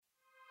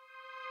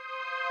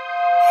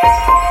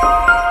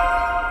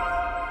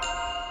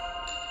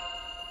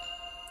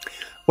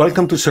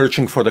Welcome to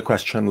Searching for the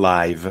Question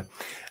Live.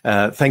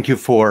 Thank you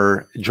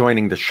for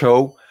joining the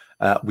show.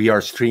 We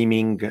are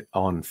streaming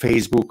on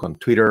Facebook, on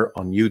Twitter,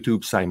 on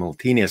YouTube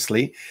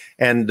simultaneously.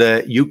 And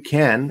you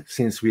can,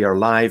 since we are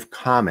live,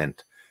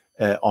 comment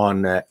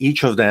on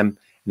each of them.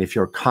 And if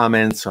your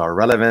comments are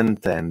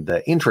relevant and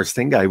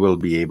interesting, I will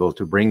be able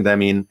to bring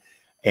them in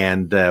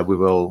and we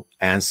will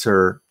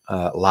answer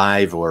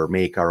live or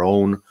make our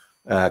own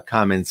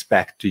comments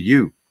back to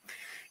you.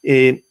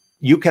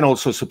 You can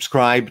also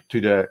subscribe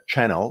to the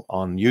channel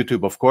on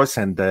YouTube, of course,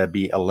 and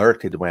be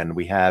alerted when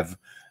we have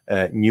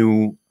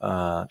new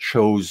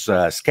shows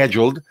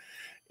scheduled.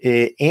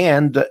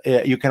 And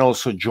you can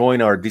also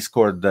join our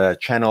Discord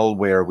channel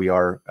where we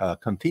are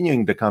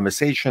continuing the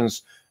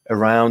conversations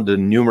around the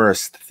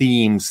numerous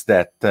themes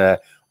that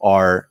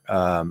are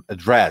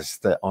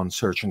addressed on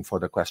Searching for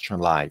the Question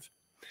Live.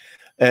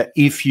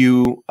 If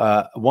you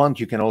want,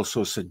 you can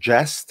also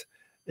suggest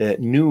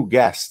new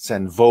guests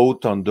and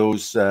vote on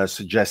those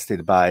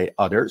suggested by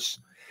others.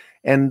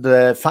 And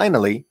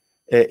finally,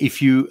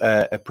 if you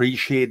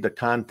appreciate the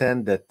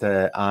content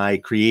that I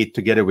create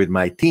together with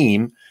my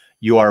team,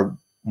 you are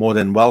more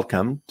than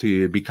welcome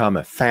to become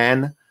a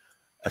fan,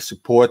 a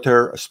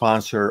supporter, a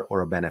sponsor,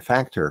 or a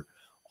benefactor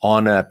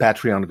on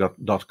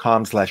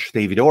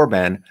patreon.com/David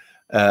Orban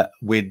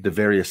with the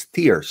various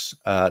tiers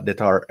that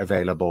are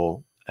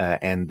available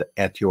and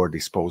at your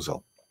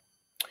disposal.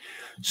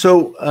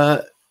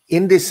 So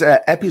in this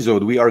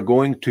episode, we are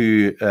going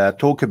to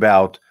talk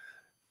about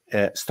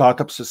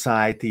startup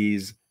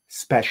societies,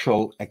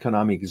 special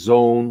economic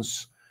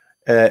zones,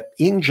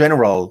 in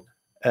general,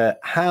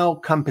 how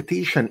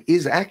competition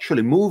is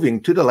actually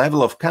moving to the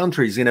level of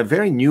countries in a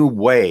very new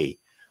way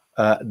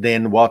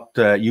than what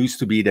used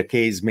to be the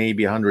case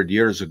maybe 100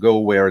 years ago,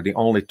 where the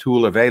only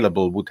tool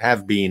available would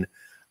have been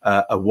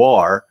a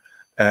war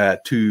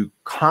to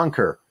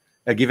conquer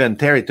a given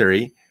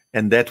territory,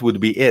 and that would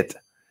be it.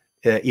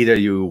 Either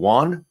you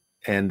won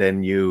and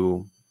then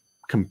you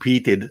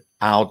competed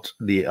out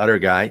the other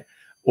guy,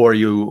 or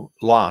you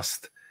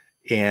lost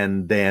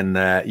and then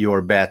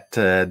your bet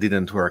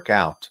didn't work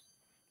out.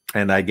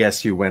 And I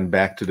guess you went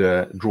back to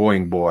the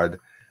drawing board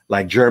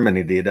like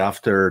Germany did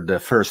after the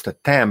first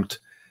attempt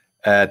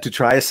to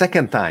try a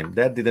second time.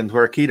 That didn't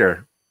work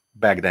either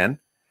back then.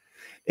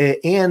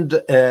 And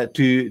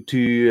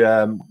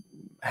to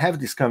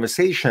have this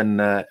conversation,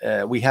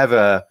 we have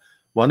a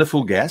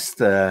wonderful guest,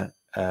 Joe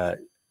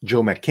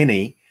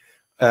McKinney,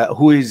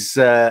 who is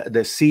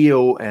the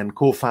CEO and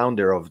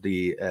co-founder of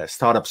the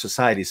Startup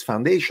Societies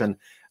Foundation,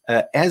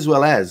 as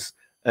well as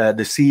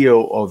the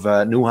CEO of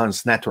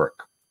Nuance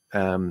Network.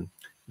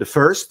 The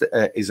first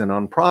is a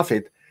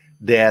nonprofit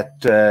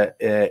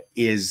that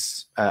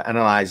is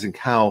analyzing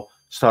how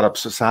startup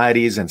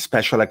societies and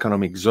special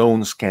economic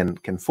zones can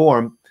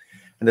form.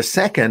 And the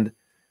second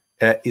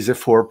is a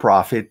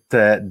for-profit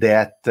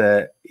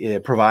that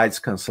provides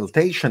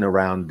consultation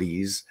around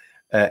these,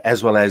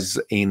 as well as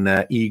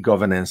in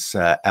e-governance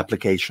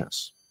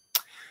applications.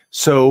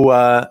 So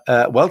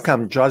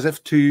welcome,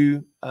 Joseph,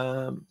 to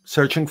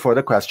Searching for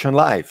the Question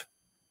Live.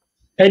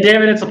 Hey,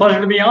 David, it's a pleasure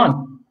to be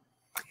on.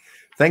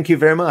 Thank you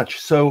very much.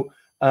 So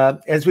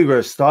as we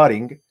were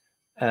starting,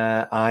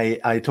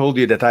 I told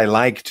you that I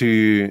like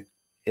to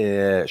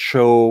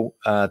show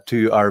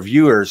to our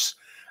viewers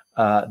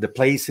the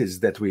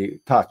places that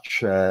we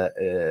touch.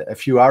 A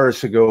few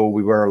hours ago,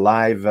 we were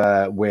live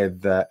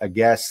with a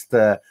guest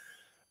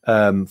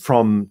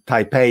from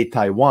Taipei,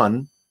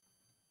 Taiwan,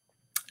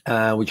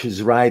 which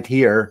is right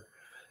here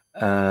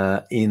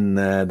in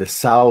the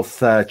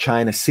South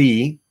China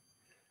Sea.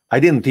 I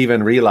didn't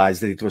even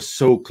realize that it was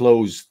so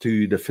close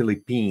to the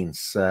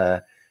Philippines.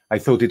 I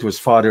thought it was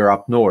farther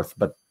up north,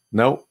 but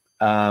no.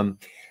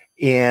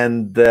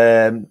 And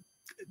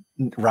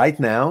right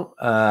now,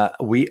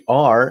 we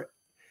are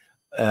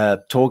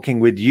talking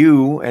with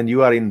you, and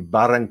you are in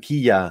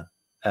Barranquilla,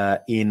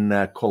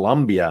 in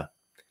Colombia,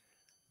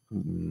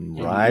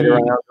 right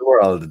around the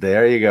world.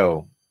 There you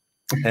go.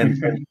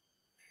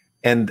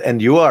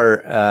 And you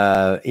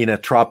are in a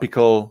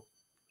tropical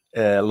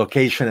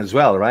location as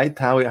well, right?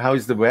 How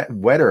is the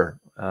weather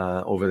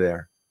over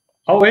there?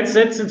 Oh,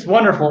 it's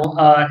wonderful.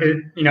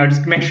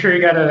 Just make sure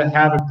you gotta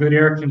have a good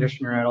air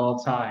conditioner at all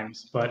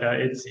times. But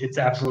it's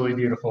absolutely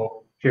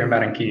beautiful here in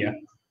Barranquilla.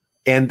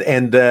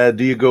 And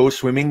do you go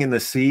swimming in the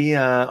sea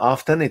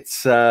often?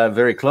 It's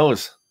very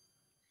close.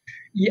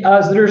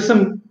 Yeah, so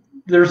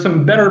there's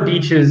some better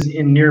beaches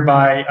in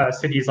nearby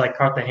cities like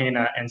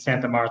Cartagena and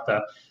Santa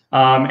Marta,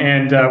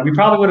 and we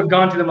probably would have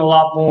gone to them a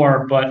lot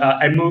more. But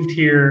I moved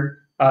here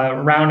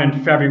around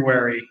in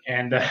February,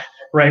 and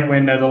right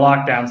when the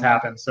lockdowns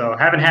happened, so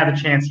haven't had the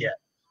chance yet.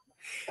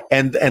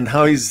 And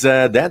how is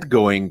that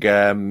going?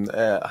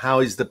 How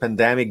is the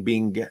pandemic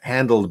being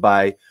handled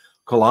by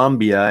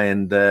Colombia,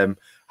 and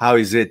how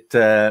is it?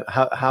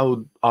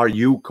 How are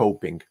you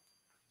coping?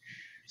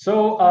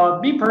 So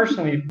me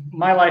personally,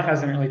 my life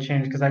hasn't really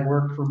changed because I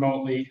work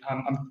remotely.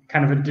 I'm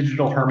kind of a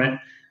digital hermit.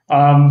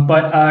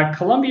 But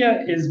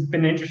Colombia has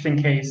been an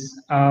interesting case.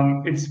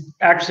 It's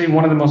actually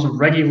one of the most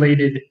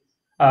regulated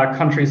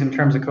countries in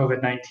terms of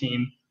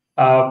COVID-19.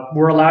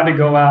 We're allowed to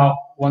go out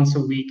once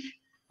a week,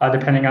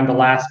 depending on the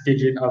last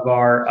digit of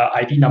our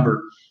ID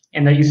number.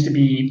 And that used to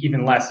be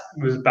even less.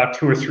 It was about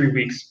 2 or 3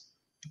 weeks.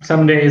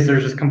 Some days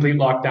there's just complete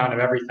lockdown of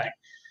everything.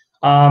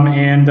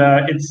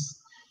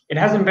 It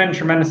hasn't been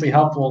tremendously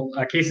helpful.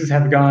 Cases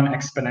have gone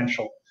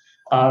exponential.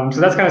 So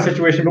that's kind of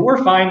situation, but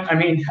we're fine. I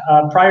mean,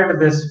 prior to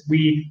this,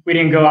 we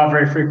didn't go out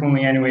very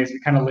frequently anyways. We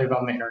kind of live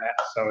on the internet,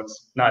 so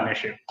it's not an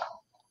issue.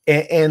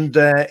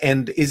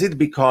 And is it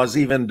because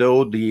even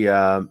though the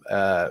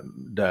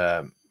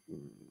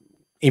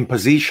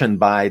imposition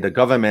by the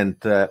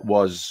government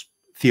was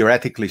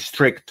theoretically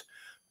strict,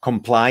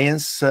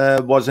 compliance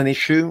was an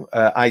issue?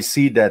 I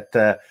see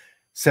that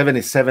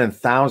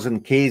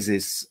 77,000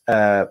 cases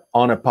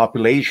on a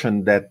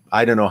population that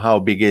I don't know how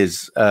big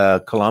is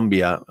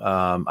Colombia.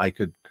 I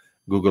could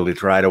Google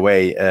it right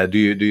away. Do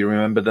you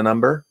remember the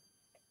number?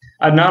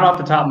 Not off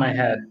the top of my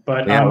head,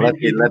 but yeah, let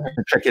me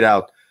check it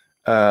out.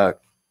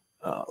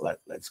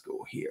 Let's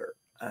go here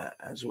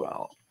as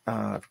well.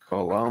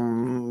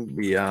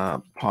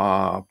 Colombia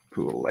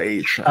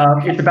population.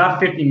 It's about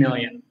 50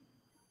 million.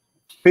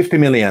 50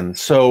 million.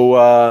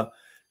 So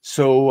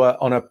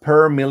on a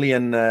per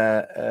million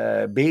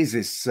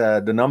basis,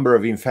 the number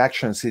of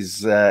infections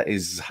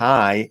is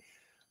high,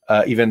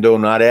 even though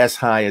not as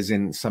high as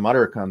in some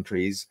other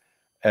countries,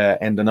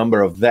 and the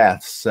number of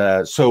deaths.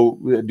 So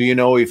do you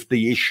know if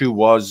the issue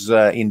was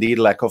indeed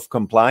lack of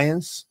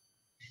compliance?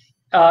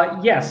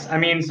 Yes, I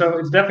mean, so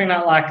it's definitely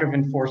not lack of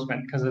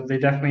enforcement, because they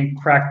definitely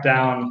crack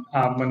down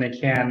when they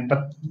can.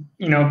 But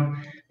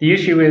the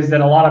issue is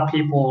that a lot of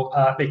people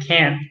they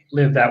can't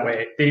live that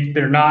way.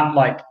 They're not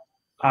like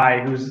I,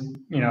 who's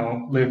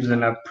lives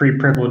in a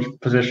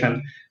pre-privileged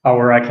position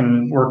where I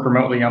can work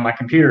remotely on my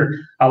computer.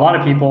 A lot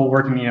of people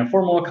working in a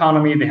formal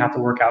economy, they have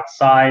to work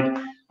outside,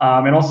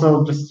 and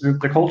also just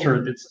the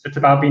culture. It's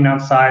about being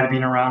outside,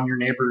 being around your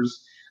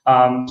neighbors.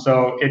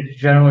 So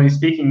generally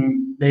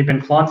speaking, they've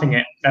been flaunting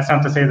it. That's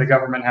not to say the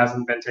government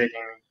hasn't been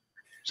taking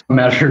some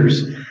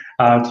measures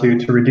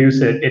to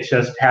reduce it. It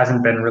just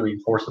hasn't been really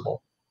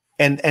enforceable.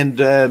 And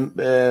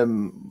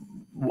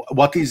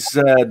what is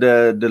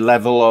the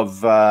level of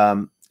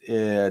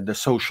the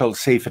social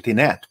safety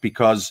net?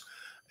 Because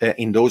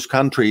in those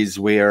countries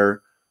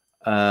where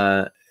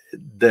the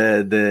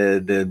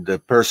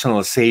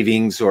personal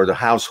savings or the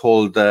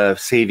household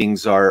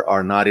savings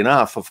are not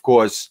enough, of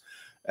course,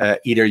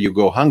 either you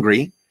go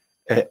hungry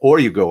or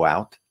you go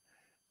out,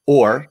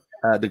 or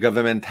the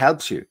government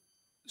helps you.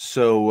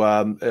 So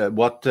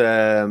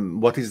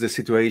what is the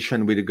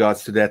situation with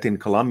regards to that in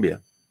Colombia?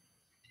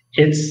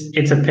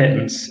 It's a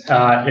pittance.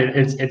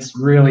 It's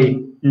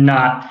really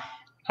not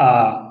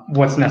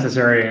what's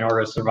necessary in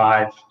order to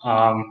survive.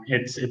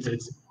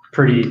 It's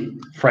pretty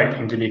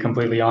frightening, to be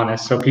completely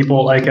honest. So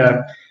people like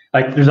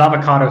there's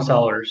avocado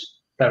sellers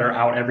that are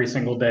out every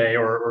single day,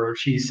 or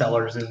cheese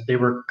sellers, and they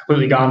were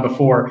completely gone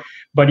before.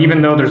 But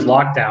even though there's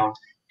lockdown,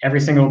 every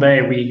single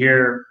day we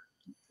hear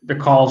the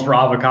calls for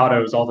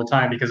avocados all the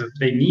time, because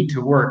they need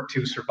to work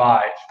to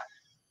survive.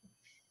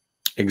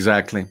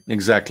 Exactly.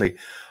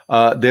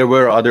 There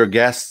were other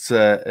guests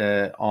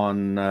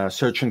on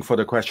Searching for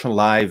the Question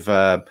Live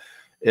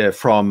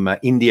from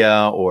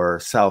India or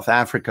South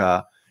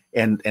Africa,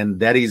 and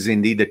that is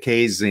indeed the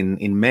case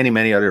in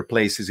many other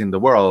places in the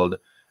world,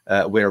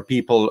 where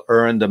people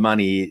earn the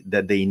money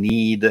that they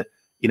need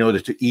in order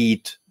to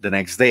eat the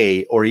next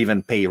day, or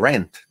even pay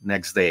rent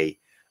next day,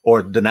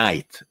 or the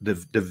night, the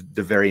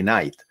very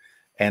night.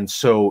 And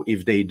so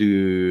if they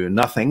do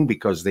nothing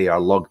because they are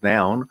locked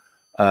down,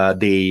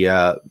 they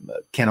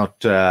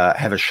cannot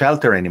have a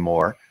shelter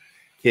anymore,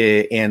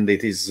 and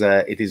it is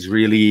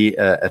really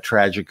a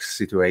tragic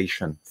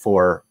situation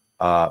for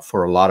a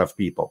lot of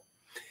people.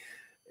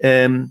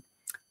 And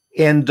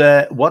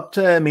what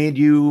made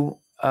you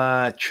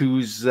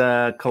choose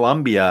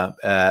Colombia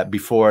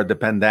before the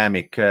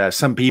pandemic?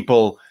 Some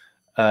people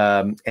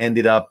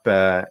ended up,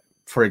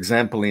 for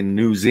example, in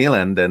New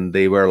Zealand, and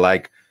they were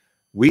like,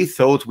 we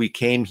thought we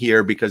came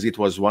here because it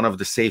was one of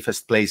the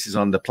safest places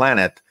on the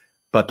planet,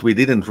 but we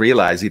didn't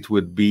realize it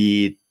would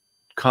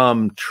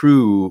come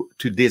true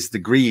to this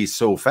degree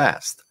so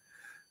fast.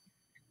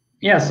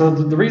 Yeah, so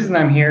the reason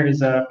I'm here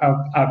is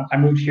I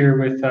moved here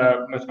with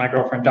my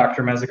girlfriend,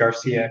 Dr. Meza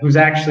Garcia, who's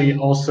actually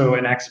also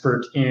an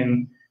expert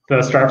in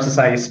the Startup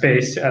Society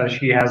space.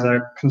 She has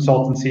a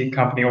consultancy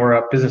company or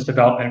a business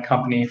development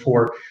company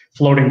for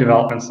floating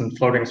developments and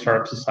floating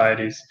startup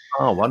societies.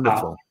 Oh,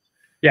 wonderful.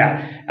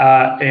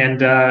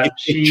 And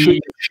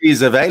if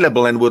she's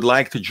available and would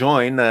like to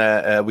join,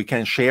 we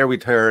can share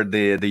with her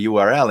the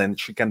URL and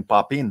she can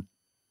pop in.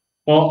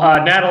 Well,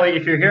 Natalie,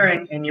 if you're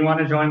hearing and you want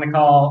to join the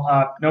call,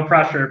 no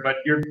pressure, but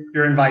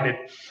you're invited.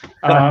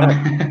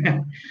 But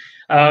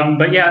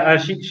yeah,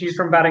 she's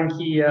from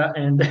Barranquilla,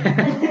 and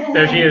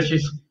there she is.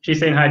 She's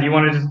saying hi. Do you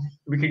want to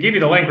we could give you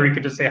the link, or you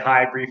could just say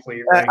hi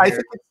briefly. I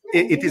think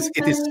it is.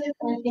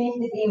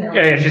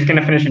 Yeah, she's going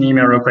to finish an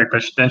email real quick,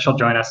 but then she'll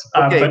join us.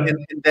 Okay,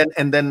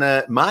 and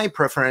then my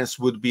preference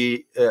would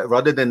be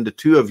rather than the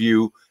two of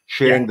you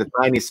sharing the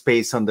tiny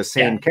space on the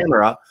same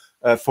camera,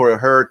 for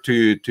her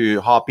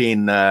to hop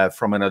in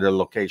from another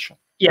location.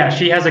 Yeah,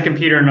 she has a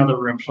computer in another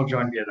room. She'll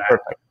join via that.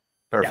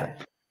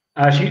 Perfect.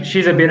 Yeah.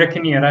 She's a Beta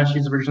Cañera.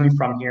 She's originally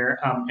from here,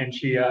 and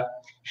she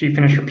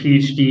finished her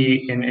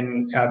PhD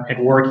at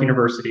Warwick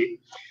University.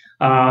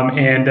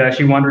 And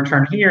she wanted to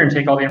return here and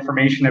take all the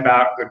information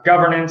about good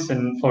governance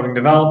and floating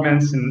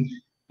developments and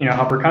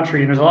help her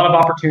country. And there's a lot of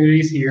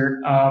opportunities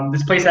here.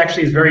 This place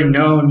actually is very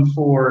known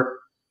for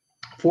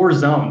 4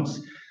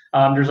 zones.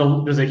 There's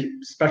a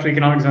special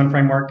economic zone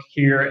framework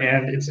here,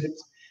 and it's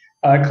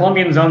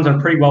Colombian zones are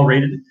pretty well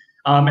rated.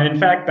 And in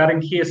fact,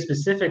 Barranquilla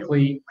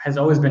specifically has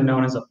always been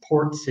known as a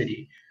port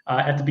city.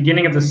 At the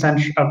beginning of the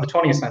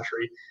 20th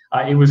century,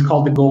 it was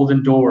called the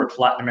Golden Door to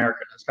Latin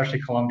America,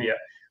 especially Colombia.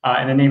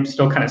 And the name's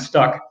still kind of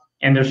stuck.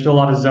 And there's still a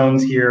lot of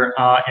zones here.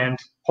 And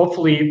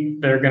hopefully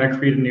they're going to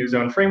create a new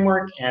zone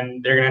framework,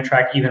 and they're going to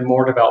attract even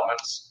more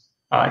developments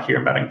here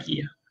in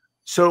Barranquilla.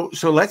 So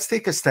let's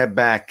take a step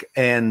back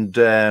and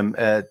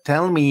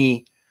tell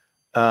me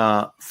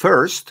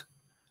first,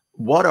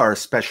 what are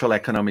special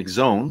economic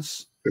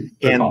zones?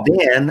 And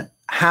then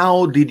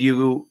how did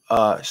you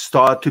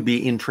start to be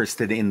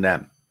interested in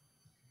them?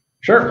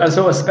 Sure.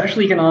 So a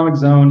special economic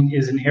zone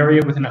is an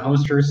area within a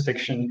host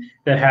jurisdiction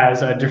that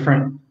has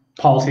different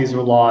policies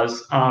or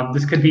laws.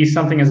 This could be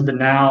something as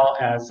banal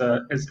as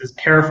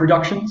tariff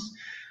reductions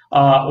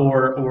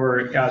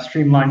or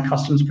streamlined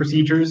customs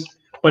procedures,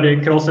 but it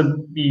could also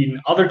be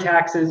other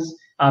taxes.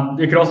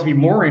 It could also be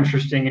more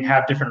interesting and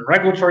have different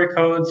regulatory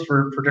codes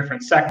for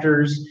different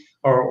sectors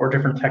or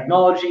different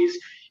technologies.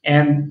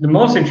 And the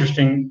most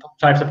interesting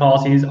types of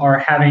policies are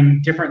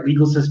having different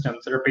legal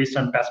systems that are based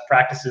on best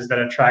practices that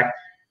attract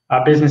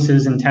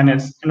businesses and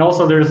tenants. And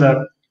also there's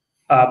a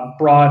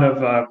broad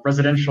of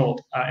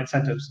residential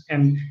incentives.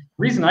 And the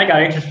reason I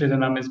got interested in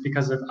them is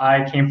because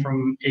I came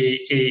from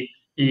a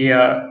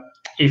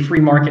free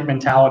market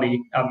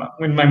mentality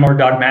in my more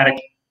dogmatic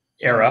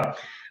era.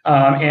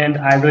 And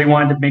I really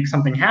wanted to make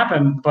something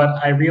happen, but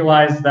I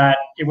realized that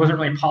it wasn't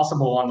really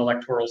possible on the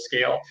electoral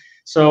scale.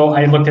 So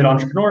I looked at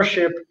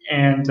entrepreneurship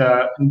and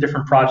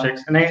different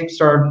projects, and I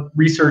started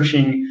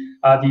researching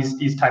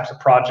these types of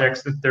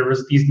projects, that there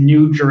was these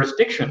new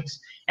jurisdictions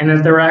and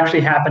that they were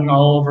actually happening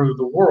all over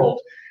the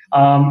world.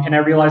 And I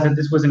realized that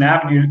this was an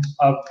avenue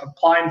of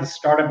applying the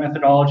startup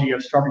methodology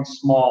of starting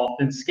small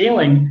and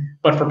scaling,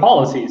 but for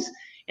policies.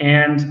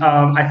 And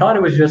I thought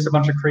it was just a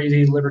bunch of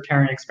crazy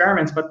libertarian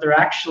experiments, but they're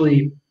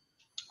actually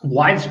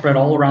widespread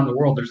all around the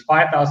world. There's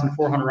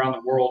 5,400 around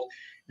the world.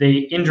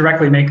 They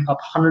indirectly make up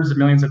hundreds of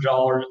millions of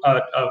dollars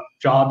of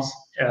jobs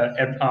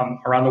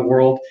around the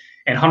world,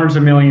 and hundreds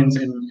of millions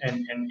in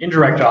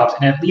indirect jobs.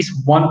 And at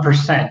least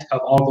 1% of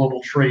all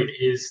global trade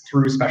is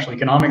through special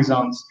economic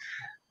zones.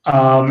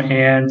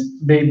 And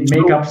they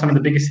make up some of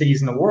the biggest cities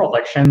in the world,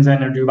 like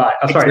Shenzhen or Dubai.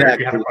 Oh, sorry,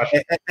 exactly. You have a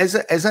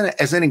question.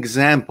 As an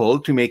example,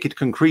 to make it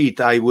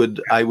concrete, I would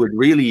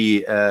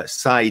really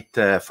cite,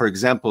 for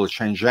example,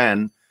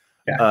 Shenzhen,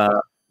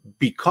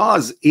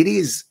 because it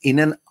is in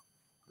an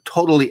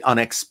totally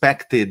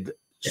unexpected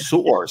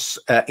source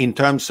in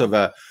terms of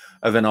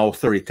an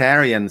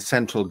authoritarian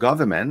central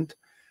government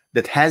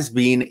that has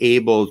been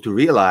able to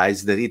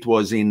realize that it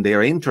was in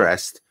their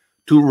interest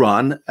to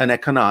run an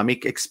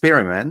economic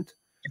experiment,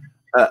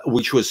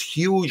 which was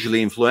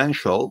hugely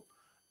influential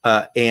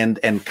and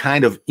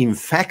kind of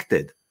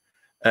infected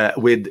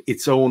with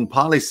its own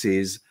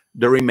policies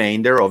the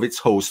remainder of its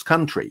host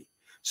country.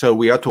 So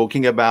we are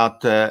talking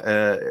about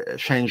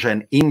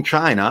Shenzhen in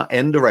China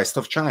and the rest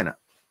of China.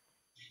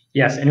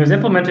 Yes, and it was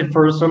implemented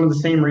for some of the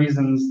same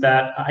reasons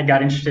that I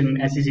got interested in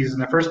SEZs in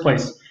the first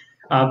place.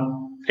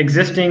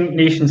 Existing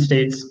nation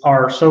states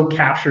are so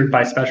captured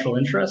by special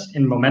interest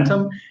and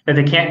momentum that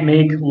they can't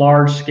make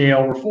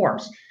large-scale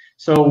reforms.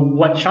 So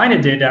what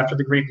China did after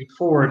the Great Leap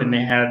Forward, and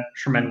they had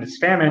tremendous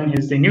famine,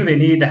 is they knew they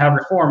needed to have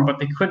reform, but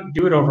they couldn't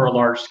do it over a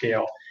large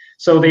scale.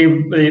 So they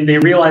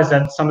realized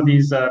that some of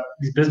these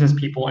business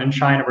people in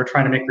China were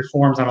trying to make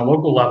reforms on a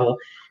local level,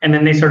 and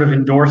then they sort of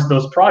endorsed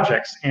those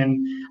projects.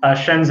 And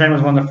Shenzhen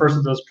was one of the first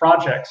of those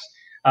projects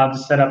to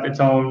set up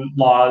its own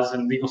laws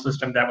and legal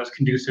system that was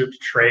conducive to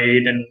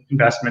trade and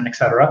investment, et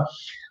cetera.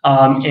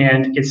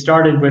 And it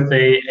started with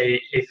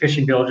a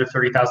fishing village of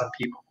 30,000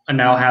 people, and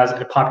now has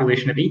a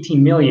population of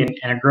 18 million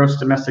and a gross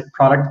domestic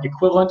product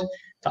equivalent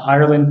to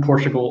Ireland,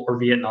 Portugal, or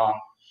Vietnam.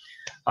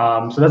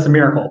 So that's a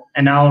miracle.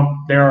 And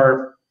now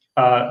there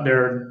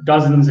are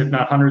dozens, if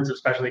not hundreds, of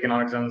special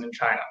economic zones in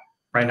China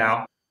right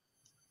now.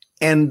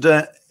 And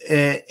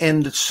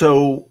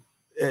so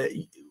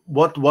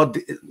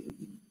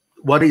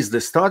what is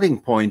the starting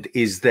point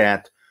is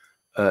that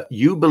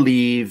you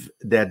believe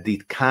that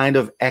the kind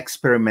of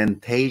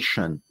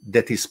experimentation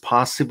that is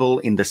possible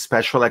in the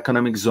special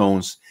economic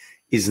zones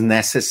is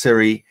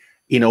necessary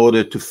in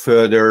order to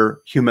further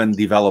human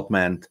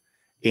development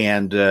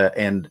and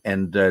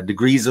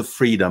degrees of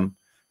freedom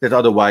that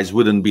otherwise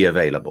wouldn't be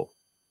available.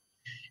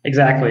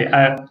 Exactly.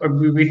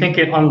 We think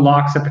it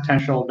unlocks a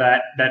potential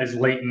that is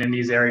latent in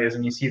these areas,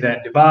 and you see that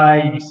in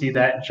Dubai, and you see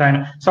that in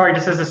China. Sorry,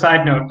 just as a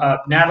side note,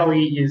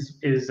 Natalie is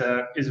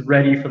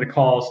ready for the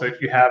call. So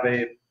if you have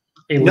a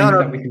link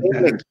that we can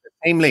send,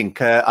 same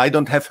link. I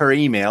don't have her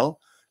email,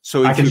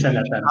 so if you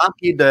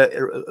copy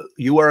the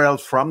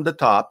URL from the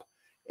top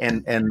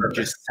and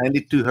just send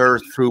it to her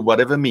through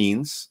whatever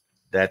means,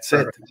 that's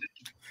it.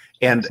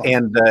 And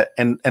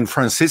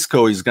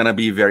Francisco is going to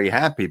be very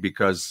happy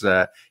because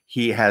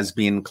he has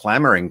been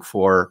clamoring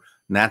for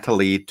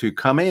Natalie to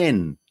come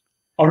in.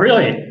 Oh,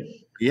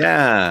 really?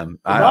 Yeah.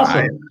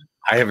 Awesome.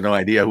 I have no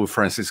idea who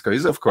Francisco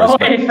is, of course. Oh,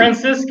 hey,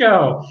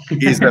 Francisco.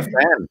 He's a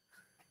fan.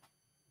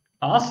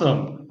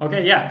 Awesome.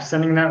 Okay, yeah,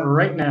 sending that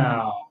right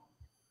now.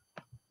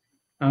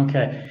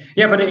 Okay.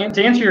 Yeah, but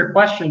to answer your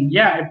question,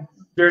 yeah,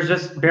 there's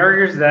just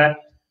barriers that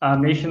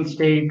nation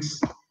states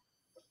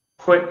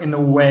put in the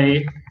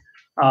way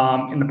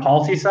in the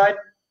policy side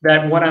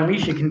that when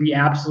unleashed, it can be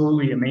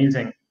absolutely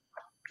amazing.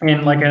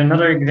 And like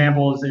another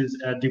example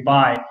is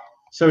Dubai.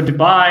 So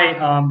Dubai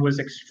was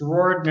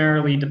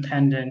extraordinarily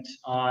dependent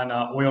on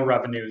oil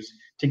revenues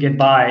to get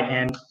by.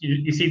 And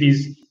you see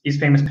these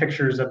famous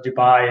pictures of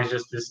Dubai as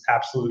just this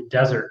absolute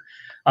desert.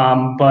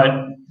 But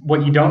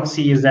what you don't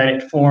see is that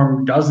it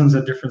formed dozens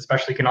of different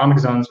special economic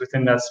zones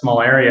within that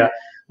small area.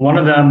 One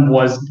of them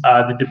was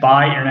the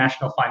Dubai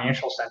International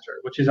Financial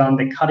Center, which is on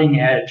the cutting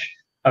edge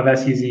of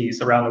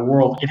SEZs around the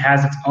world. It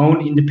has its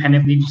own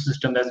independent legal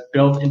system that's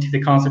built into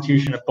the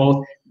constitution of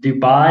both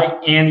Dubai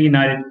and the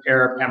United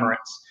Arab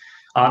Emirates.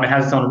 It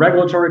has its own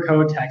regulatory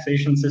code,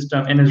 taxation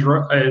system, and is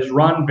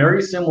run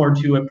very similar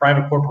to a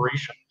private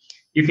corporation.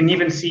 You can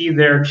even see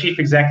their chief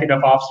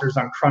executive officers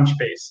on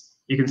Crunchbase.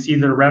 You can see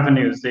their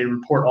revenues. They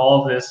report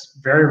all of this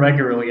very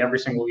regularly every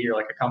single year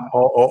like a company.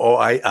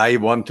 I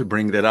want to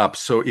bring that up.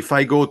 So if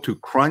I go to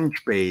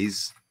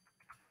Crunchbase,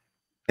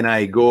 and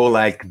I go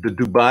like the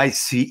Dubai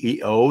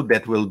CEO,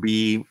 that will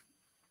be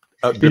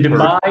the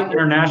Dubai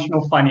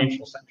International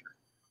Financial Center.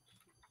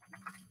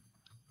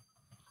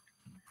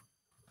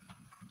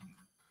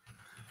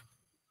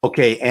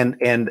 Okay,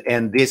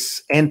 and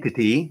this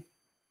entity,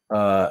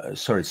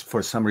 sorry,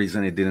 for some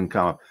reason it didn't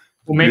come up.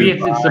 Well, maybe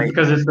it's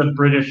because it's the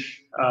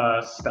British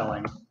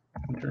spelling.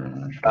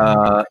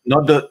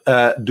 Not the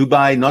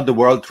Dubai, not the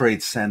World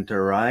Trade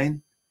Center, right?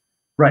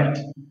 Right.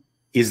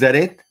 Is that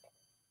it?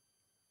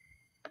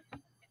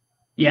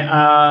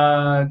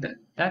 Yeah,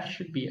 that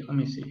should be it. Let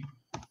me see.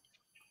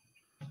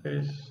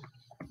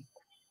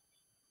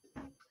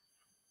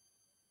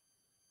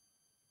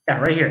 Yeah,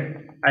 right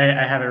here. I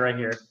have it right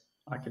here.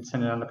 I can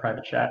send it on the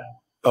private chat.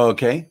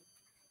 Okay.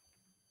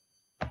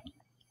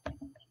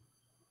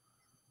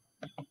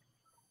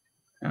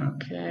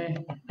 Okay.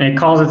 And it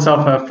calls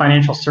itself a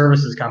financial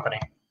services company.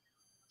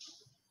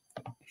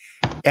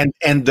 And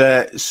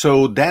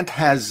so that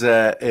has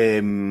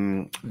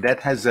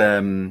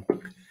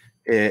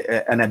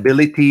an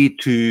ability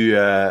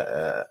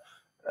to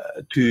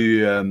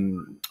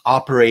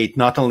operate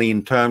not only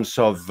in terms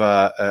of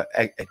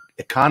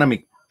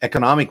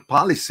economic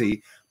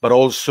policy, but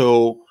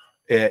also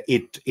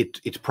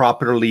it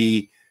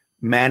properly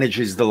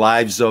manages the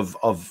lives of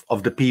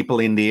the people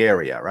in the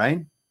area,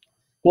 right?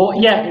 Well,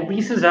 yeah, it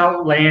leases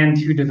out land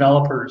to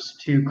developers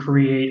to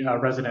create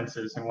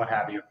residences and what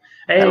have you.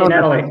 Hey, hello,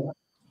 Natalie.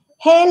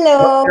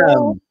 Hello.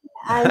 Welcome.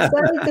 I'm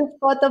sorry to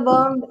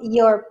photobomb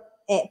your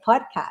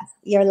podcast,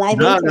 your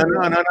live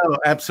interview. No,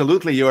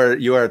 absolutely.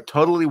 You are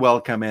totally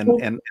welcome,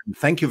 and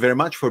thank you very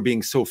much for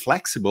being so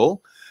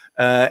flexible.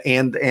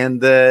 And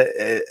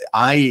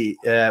I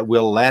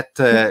will let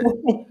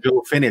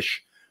Joe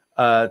finish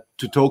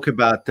to talk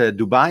about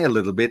Dubai a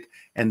little bit,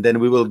 and then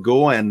we will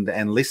go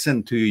and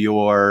listen to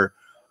your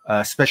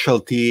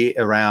specialty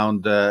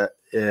around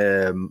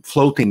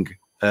floating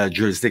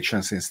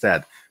jurisdictions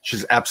instead, which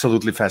is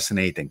absolutely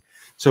fascinating.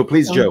 So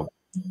please, Joe.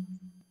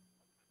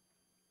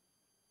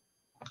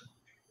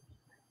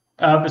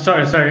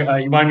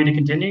 Sorry. You wanted me to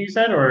continue? You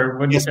said, or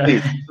what? Yes,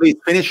 please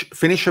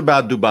finish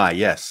about Dubai.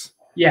 Yes.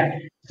 Yeah.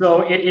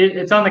 So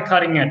it's on the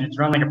cutting edge. It's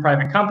run like a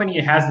private company.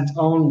 It has its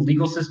own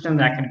legal system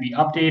that can be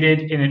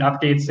updated, and it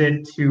updates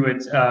it to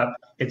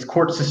its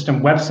court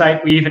system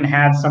website. We even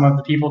had some of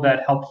the people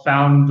that helped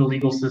found the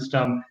legal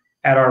system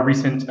at our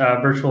recent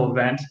virtual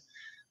event.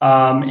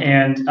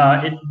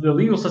 The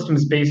legal system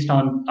is based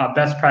on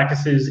best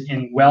practices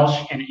in Welsh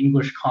and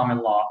English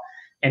common law.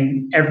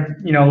 And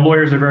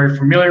lawyers are very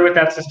familiar with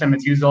that system.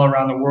 It's used all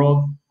around the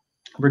world.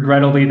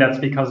 Regrettably, that's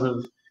because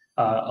of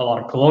a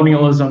lot of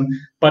colonialism.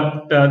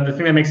 But the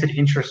thing that makes it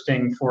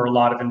interesting for a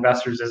lot of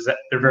investors is that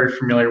they're very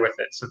familiar with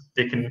it. So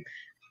they can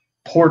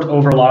port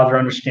over a lot of their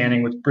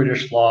understanding with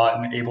British law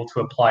and able to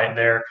apply it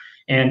there.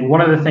 And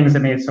one of the things that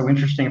made it so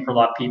interesting for a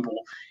lot of people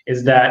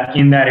is that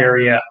in that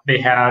area, they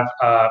have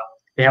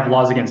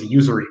laws against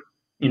usury.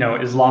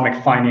 Islamic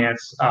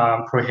finance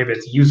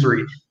prohibits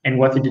usury. And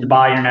what the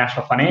Dubai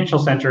International Financial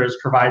Center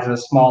provides a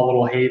small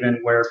little haven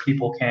where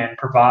people can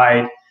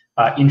provide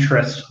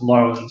interest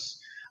loans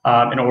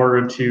in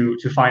order to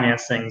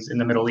finance things in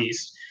the Middle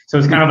East. So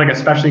it's kind of like a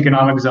special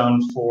economic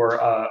zone for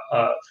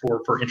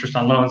interest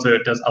on loans. So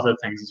it does other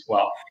things as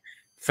well.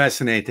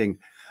 Fascinating.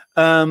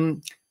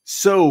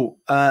 So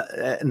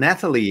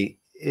Natalie,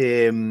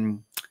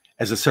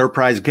 as a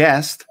surprise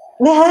guest,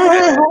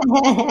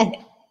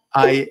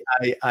 I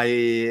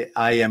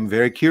am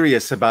very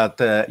curious about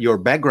your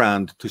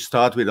background. To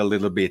start with a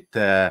little bit,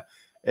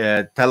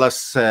 tell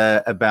us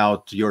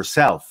about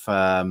yourself.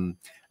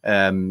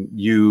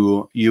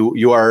 You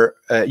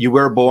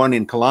were born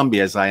in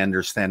Colombia, as I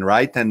understand,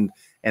 right? And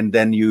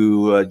then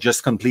you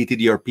just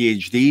completed your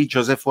PhD.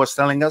 Joseph was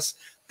telling us.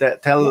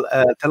 Tell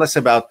us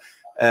about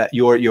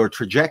your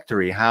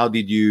trajectory. How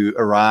did you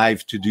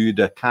arrive to do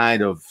the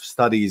kind of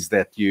studies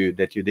that you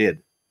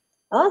did?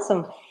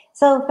 Awesome.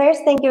 So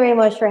first, thank you very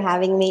much for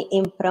having me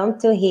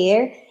impromptu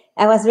here.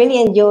 I was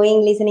really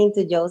enjoying listening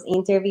to Joe's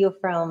interview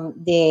from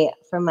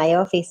my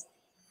office.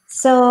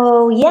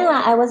 So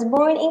yeah, I was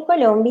born in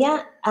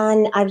Colombia,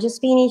 and I've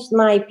just finished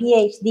my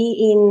PhD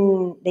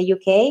in the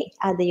UK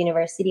at the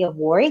University of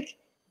Warwick.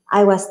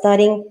 I was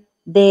studying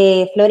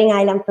the Floating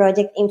Island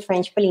Project in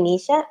French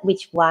Polynesia,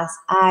 which was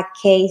a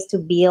case to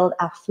build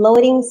a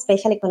floating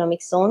special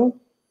economic zone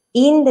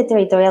in the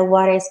territorial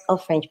waters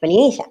of French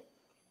Polynesia.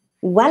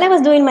 While I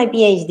was doing my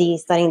PhD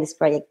studying this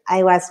project,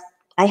 I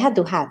had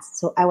two hats.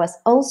 So I was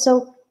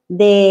also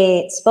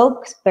the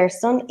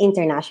spokesperson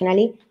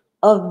internationally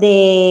of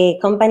the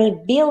company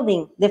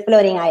building the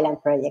Floating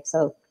Island Project.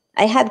 So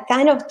I had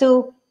kind of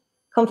two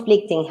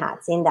conflicting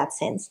hats in that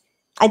sense.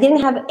 I didn't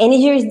have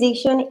any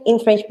jurisdiction in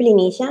French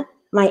Polynesia.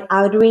 My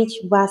outreach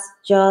was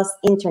just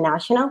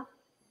international.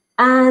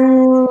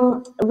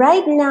 And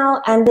right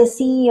now, I'm the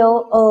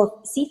CEO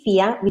of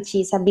CFIA, which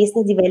is a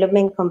business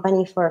development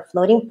company for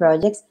floating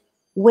projects,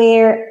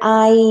 where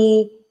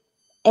my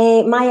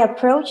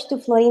approach to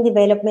floating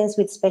developments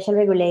with special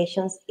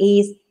regulations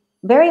is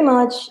very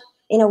much,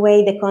 in a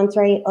way, the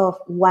contrary of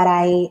what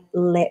I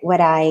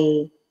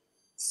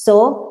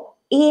saw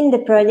in the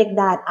project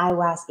that I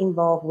was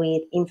involved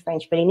with in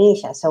French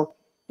Polynesia. So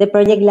the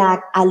project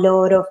lacked a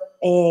lot of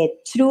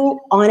true,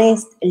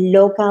 honest,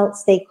 local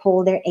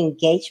stakeholder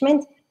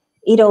engagement.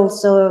 It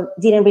also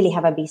didn't really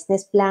have a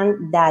business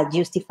plan that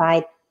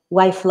justified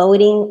why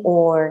floating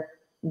or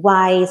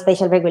why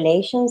special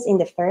regulations in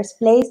the first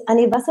place, and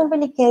it wasn't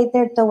really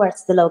catered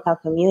towards the local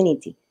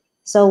community.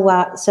 So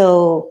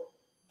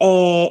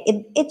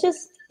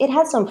it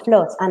had some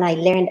flaws, and I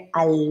learned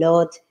a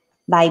lot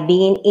by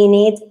being in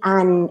it,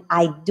 and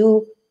I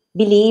do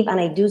believe and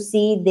I do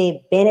see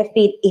the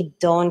benefit, if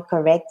done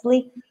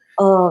correctly,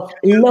 of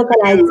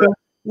localizing.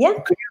 Yeah.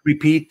 Could you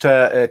repeat?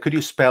 Could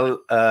you spell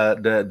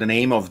the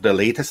name of the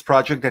latest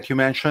project that you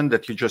mentioned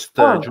that you just?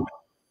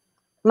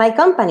 My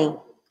company.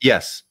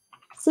 Yes.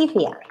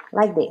 CFIA,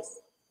 like this.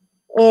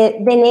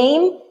 The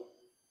name,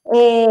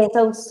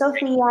 so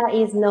Sophia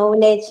is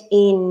knowledge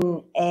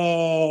in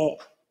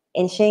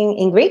ancient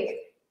in Greek,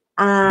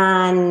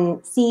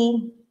 and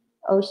sea,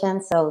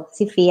 ocean, so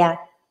CFIA.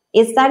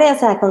 It started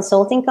as a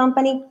consulting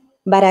company,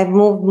 but I've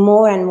moved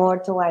more and more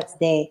towards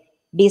the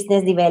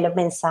business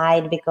development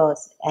side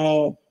because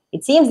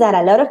it seems that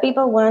a lot of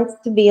people want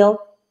to build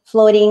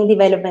floating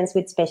developments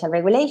with special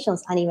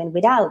regulations and even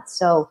without.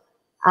 So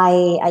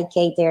I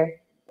cater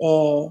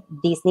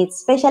these needs,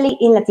 especially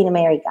in Latin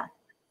America,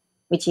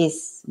 which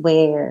is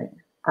where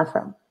I'm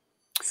from.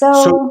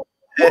 So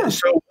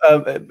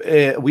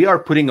we are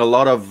putting a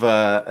lot of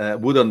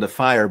wood on the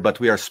fire, but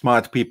we are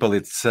smart people.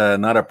 It's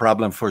not a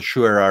problem for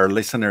sure. Our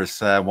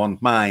listeners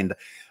won't mind.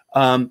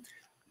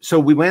 So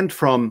we went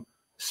from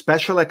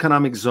special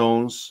economic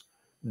zones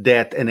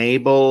that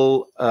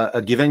enable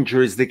a given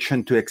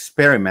jurisdiction to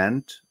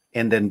experiment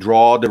and then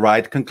draw the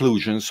right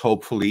conclusions,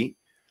 hopefully.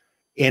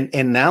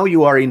 And now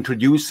you are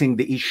introducing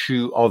the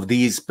issue of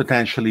these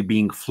potentially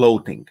being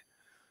floating.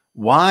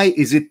 Why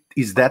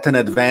is that an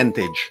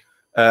advantage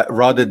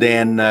rather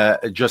than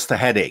just a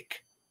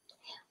headache?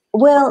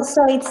 Well,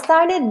 so it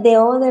started the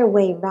other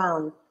way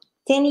around.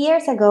 10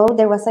 years ago,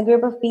 there was a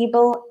group of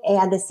people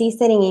at the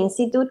Seasteading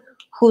Institute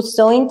who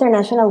saw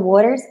international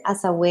waters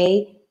as a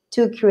way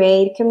to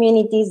create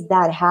communities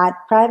that had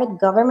private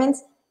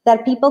governments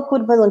that people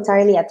could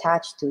voluntarily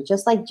attach to.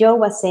 Just like Joe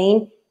was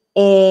saying,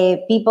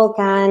 people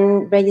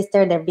can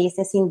register their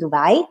business in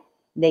Dubai.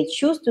 They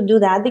choose to do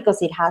that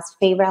because it has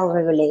favorable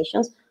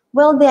regulations.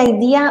 Well, the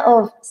idea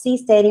of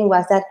seasteading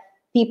was that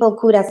people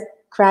could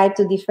ascribe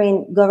to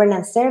different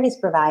governance service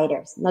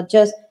providers, not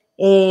just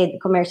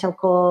commercial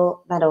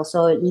call, but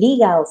also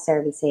legal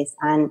services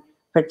and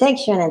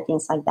protection and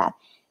things like that.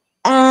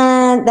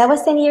 And that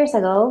was 10 years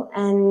ago.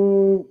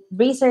 And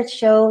research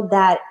showed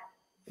that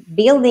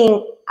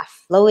building a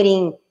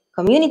floating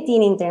community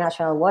in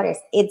international waters,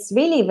 it's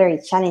really very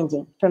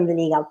challenging from the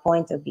legal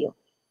point of view.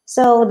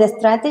 So the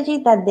strategy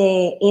that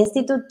the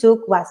Institute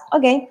took was,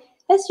 okay,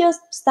 let's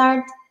just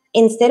start,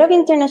 instead of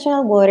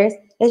international waters,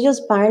 let's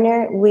just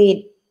partner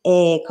with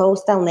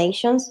coastal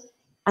nations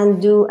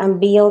and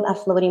build a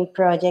floating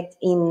project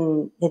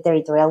in the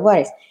territorial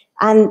waters.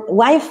 And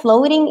why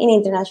floating in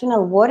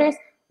international waters?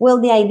 Well,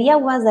 the idea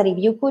was that if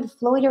you could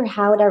float your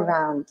house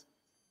around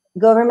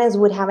governments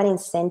would have an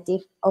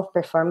incentive of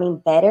performing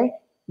better,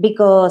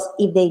 because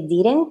if they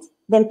didn't,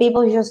 then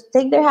people just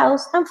take their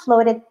house and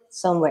float it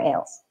somewhere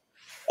else.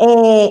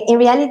 In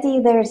reality,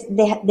 there's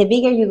the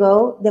bigger you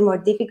go, the more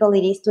difficult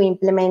it is to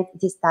implement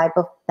this type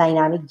of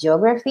dynamic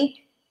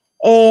geography.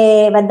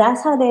 But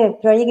that's how the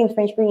project in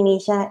French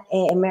Polynesia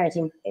emerged,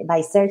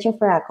 by searching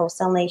for a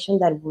coastal nation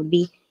that would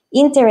be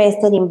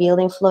interested in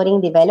building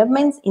floating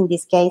developments, in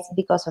this case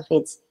because of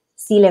its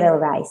sea level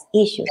rise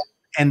issues.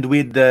 And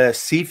with the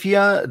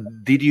CIFIA,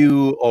 did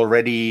you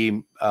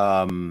already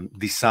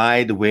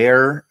decide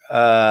where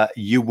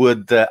you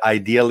would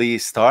ideally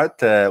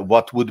start?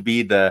 What would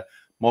be the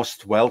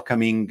most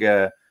welcoming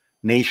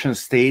nation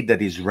state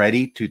that is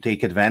ready to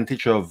take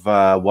advantage of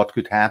what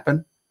could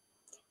happen?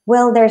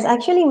 Well, there's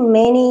actually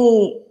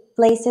many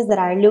places that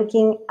are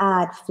looking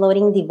at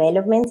floating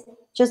developments.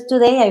 Just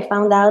today, I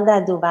found out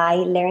that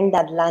Dubai learned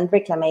that land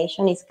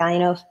reclamation is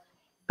kind of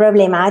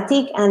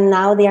problematic, and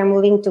now they are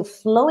moving to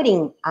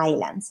floating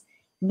islands.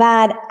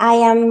 But I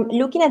am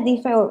looking at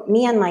different,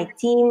 me and my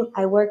team,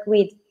 I work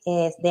with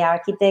the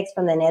architects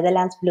from the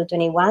Netherlands, Blue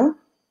 21,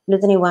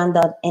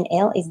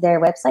 blue21.nl is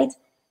their website.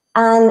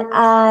 And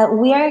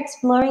we are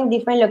exploring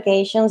different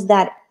locations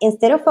that,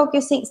 instead of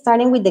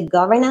starting with the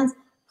governance,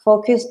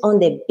 focus on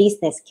the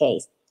business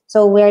case.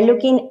 So we're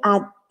looking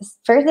at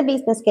first the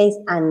business case,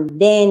 and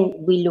then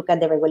we look at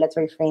the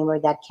regulatory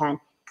framework that can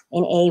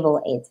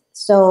enable it.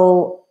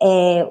 So,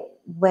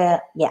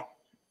 well, yeah,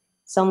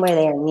 somewhere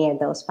there near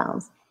those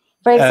bounds.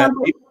 For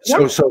example,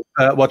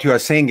 what you are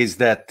saying is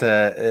that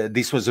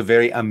this was a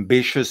very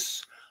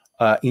ambitious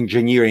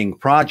engineering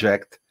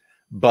project,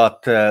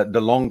 but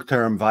the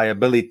long-term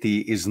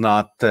viability is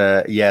not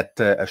yet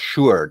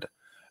assured,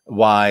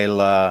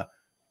 while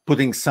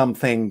putting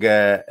something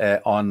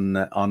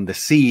on the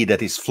sea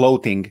that is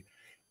floating,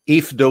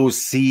 if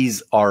those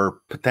seas are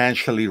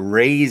potentially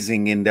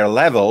raising in their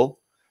level,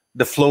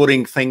 the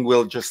floating thing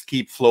will just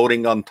keep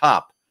floating on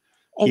top,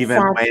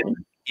 exactly.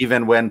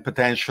 even when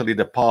potentially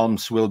the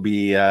palms will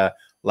be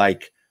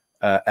like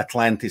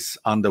Atlantis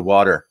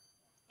underwater.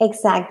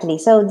 Exactly.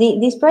 So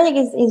this project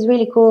is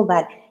really cool,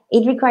 but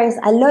it requires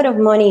a lot of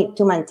money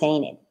to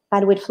maintain it.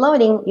 But with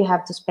floating, you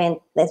have to spend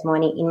less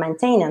money in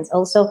maintenance.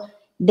 Also,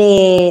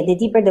 the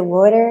deeper the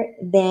water,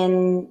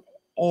 then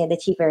the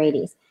cheaper it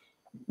is.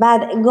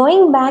 But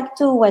going back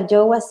to what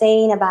Joe was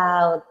saying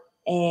about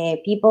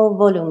people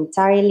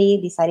voluntarily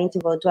deciding to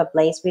go to a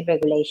place with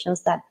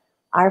regulations that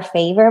are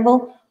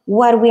favorable,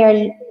 what we are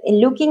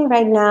looking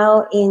right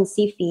now in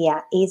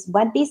CIFIA is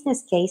what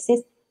business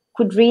cases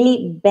could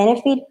really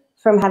benefit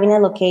from having a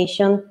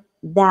location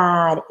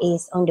that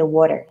is on the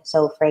water.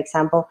 So, for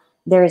example,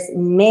 there's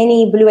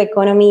many blue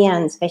economy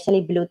and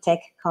especially blue tech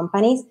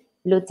companies,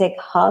 blue tech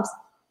hubs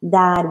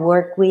that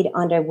work with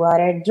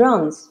underwater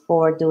drones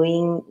for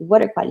doing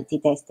water quality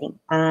testing.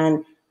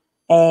 And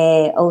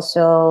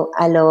also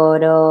a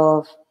lot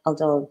of,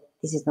 although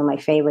this is not my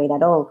favorite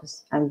at all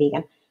because I'm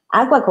vegan,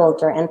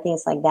 aquaculture and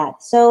things like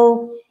that.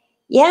 So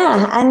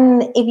yeah,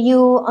 and if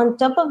you, on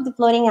top of the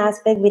floating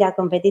aspect with a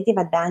competitive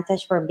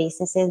advantage for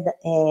businesses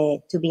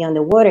to be on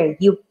the water,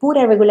 you put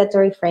a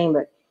regulatory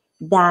framework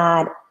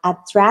that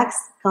attracts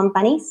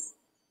companies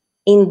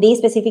in this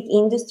specific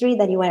industry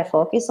that you want to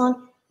focus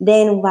on,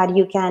 then what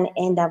you can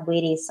end up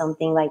with is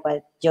something like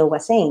what Joe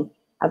was saying,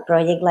 a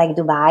project like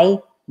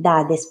Dubai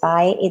that,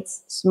 despite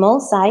its small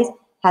size,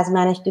 has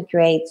managed to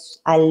create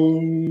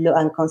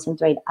and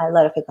concentrate a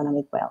lot of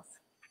economic wealth.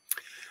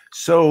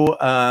 So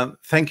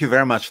thank you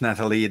very much,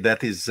 Natalie.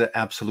 That is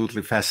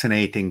absolutely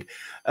fascinating.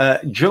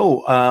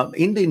 Joe,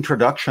 in the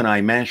introduction,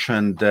 I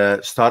mentioned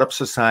Startup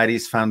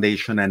Societies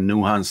Foundation and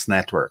Nuance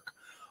Network.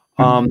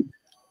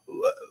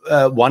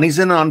 One is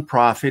a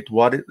nonprofit,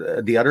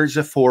 the other is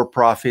a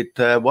for-profit.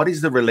 What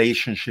is the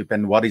relationship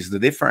and what is the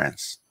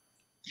difference?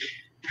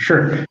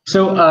 Sure.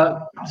 So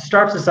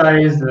Startup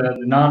Society is the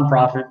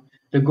nonprofit.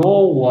 The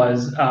goal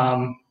was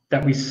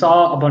that we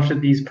saw a bunch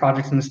of these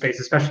projects in the space,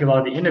 especially a lot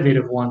of the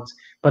innovative ones,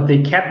 but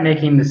they kept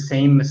making the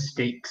same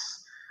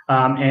mistakes.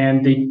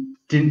 And they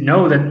didn't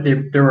know that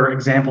there were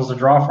examples to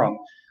draw from.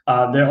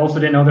 They also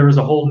didn't know there was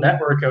a whole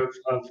network of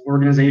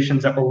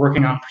organizations that were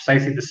working on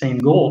precisely the same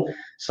goal.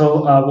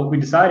 So what we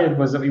decided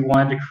was that we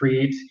wanted to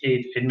create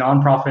a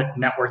nonprofit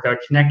network that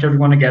would connect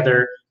everyone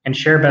together and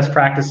share best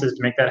practices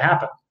to make that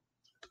happen.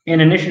 And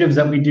initiatives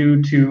that we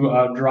do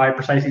to drive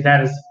precisely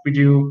that is we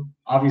do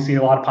obviously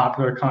a lot of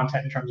popular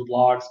content in terms of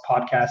blogs,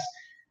 podcasts.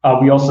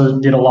 We also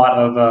did a lot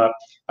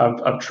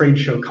of trade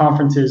show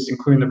conferences,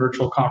 including the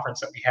virtual conference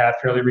that we had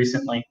fairly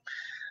recently.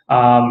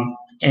 One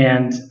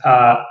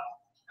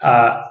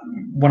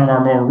of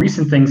our more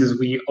recent things is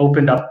we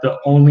opened up the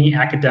only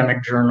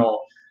academic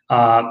journal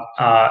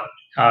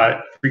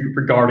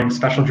regarding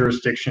special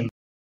jurisdiction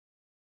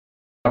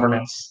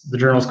governance. The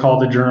journal is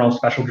called the Journal of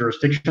Special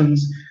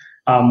Jurisdictions.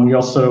 We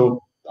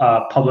also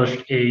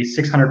published a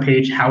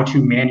 600-page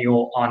how-to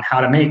manual on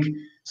how to make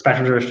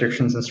special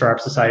jurisdictions and startup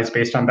societies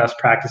based on best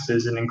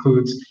practices, and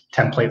includes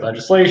template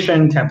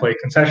legislation, template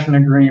concession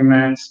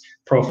agreements,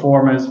 pro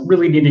formas,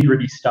 really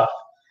nitty-gritty stuff.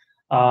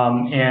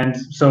 And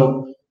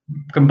so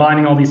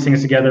combining all these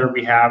things together,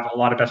 we have a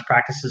lot of best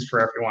practices for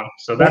everyone.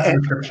 So that's a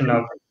description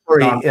of.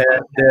 Sorry,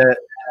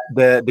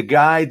 the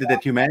guide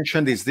that you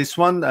mentioned is this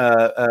one,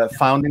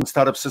 Founding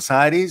Startup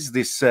Societies.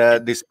 This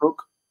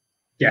book.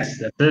 Yes,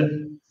 that's it.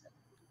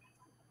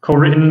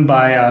 Co-written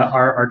by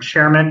our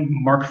chairman,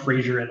 Mark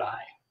Fraser, and I.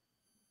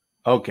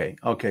 Okay,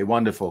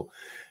 wonderful.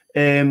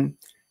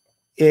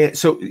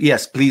 So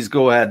yes, please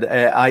go ahead.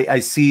 I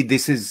see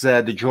this is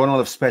the Journal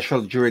of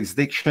Special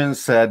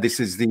Jurisdictions. This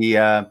is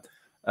the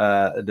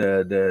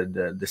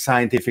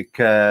scientific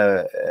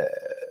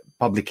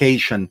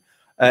publication.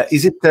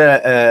 Is it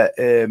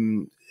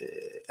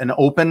an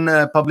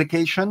open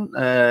publication?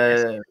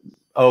 Yes.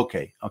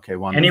 Okay,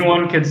 wonderful.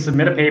 Anyone can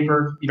submit a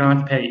paper. You don't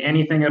have to pay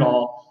anything at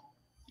all,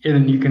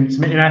 and you can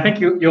submit. And I think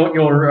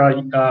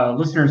your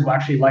listeners will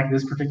actually like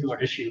this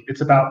particular issue.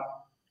 It's about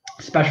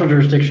special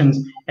jurisdictions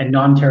and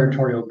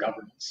non-territorial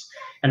governance,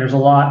 and there's a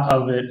lot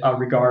of it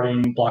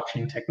regarding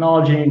blockchain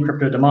technology and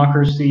crypto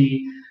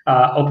democracy,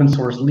 open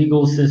source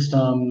legal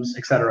systems,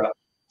 etc.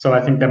 So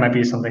I think that might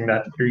be something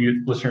that your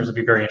listeners would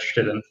be very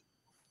interested in.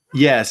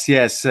 Yes,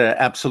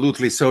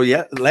 absolutely. So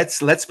yeah,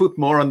 let's put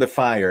more on the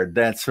fire.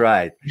 That's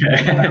right.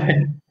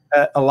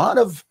 A lot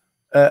of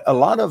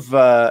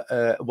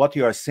what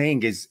you are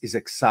saying is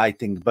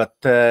exciting, but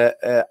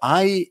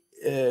I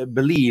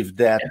believe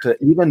that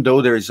even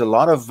though there is a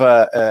lot of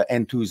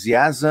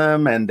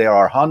enthusiasm and there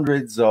are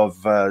hundreds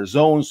of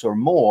zones or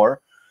more,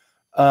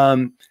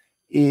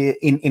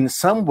 in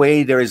some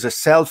way there is a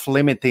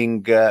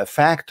self-limiting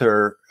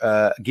factor,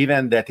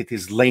 given that it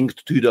is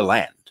linked to the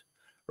land.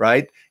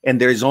 Right,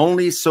 and there is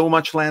only so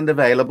much land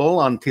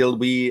available until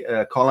we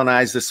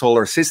colonize the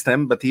solar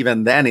system. But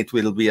even then, it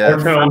will be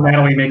until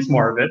Natalie makes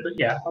more of it. But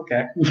yeah,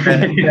 okay.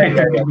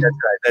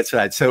 That's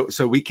right.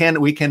 So we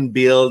can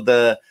build,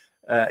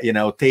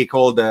 take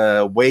all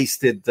the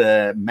wasted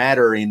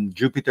matter in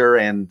Jupiter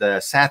and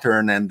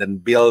Saturn, and then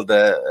build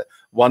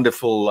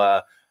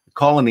wonderful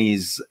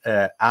colonies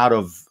out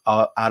of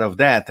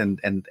that,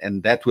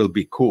 and that will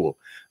be cool.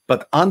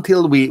 But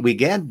until we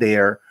get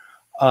there.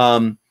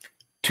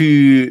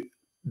 To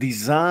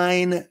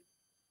design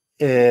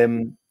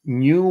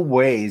new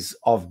ways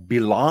of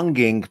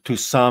belonging to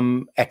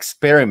some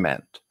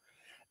experiment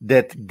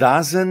that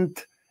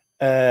doesn't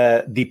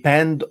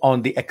depend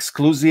on the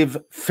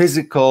exclusive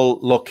physical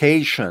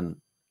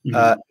location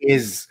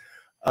is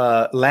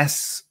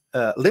less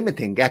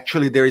limiting.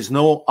 Actually, there is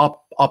no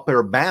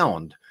upper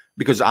bound,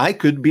 because I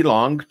could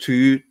belong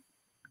to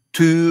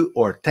 2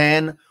 or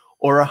 10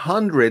 or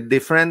 100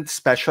 different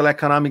special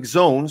economic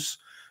zones.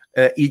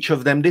 Each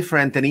of them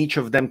different, and each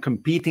of them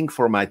competing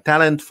for my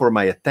talent, for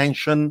my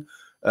attention,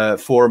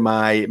 for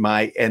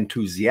my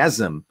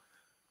enthusiasm,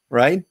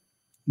 right?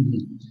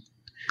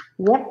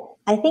 Yep,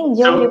 I think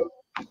Joe.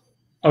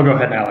 Oh, go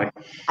ahead, Allie.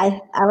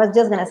 I was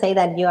just gonna say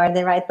that you are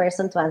the right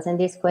person to answer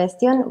this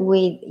question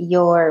with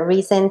your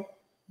recent,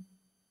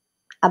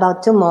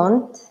 about 2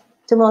 months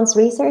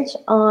research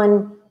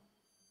on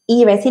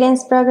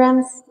e-residence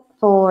programs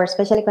for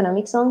special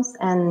economic zones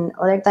and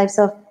other types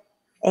of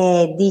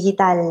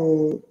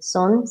digital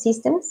zone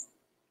systems?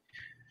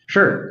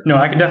 Sure. No,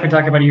 I can definitely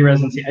talk about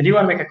e-residency. I do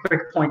want to make a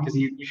quick point, because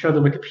you showed the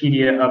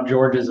Wikipedia of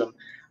Georgism.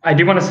 I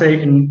do want to say,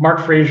 and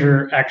Mark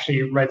Fraser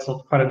actually writes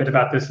quite a bit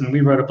about this, and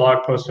we wrote a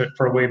blog post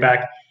for a way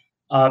back.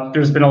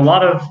 There's been a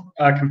lot of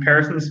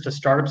comparisons to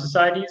startup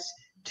societies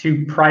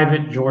to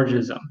private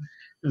Georgism.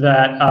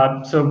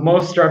 So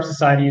most startup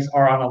societies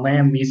are on a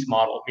land lease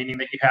model, meaning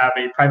that you have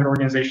a private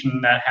organization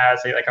that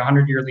has a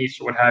 100-year lease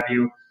or what have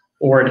you,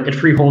 or it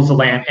freeholds the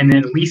land and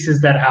then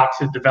leases that out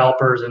to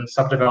developers and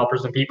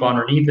sub-developers and people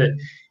underneath it.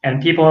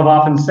 And people have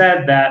often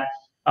said that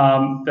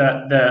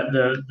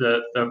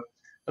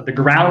the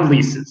ground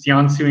leases, the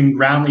ensuing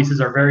ground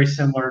leases, are very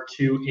similar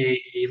to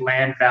a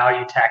land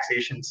value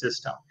taxation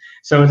system.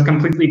 So it's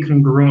completely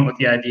congruent with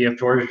the idea of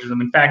Georgism.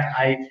 In fact,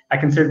 I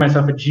considered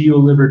myself a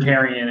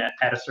geo-libertarian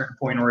at a certain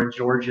point, or a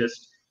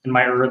Georgist in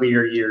my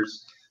earlier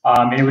years.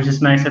 And it was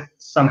just nice that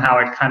somehow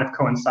it kind of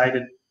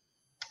coincided.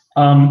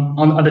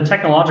 On the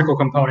technological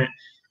component,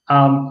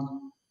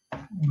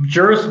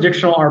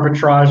 jurisdictional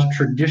arbitrage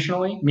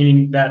traditionally,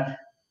 meaning that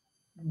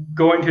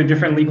going to a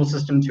different legal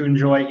system to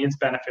enjoy its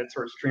benefits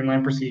or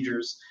streamlined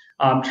procedures,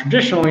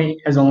 traditionally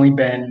has only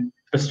been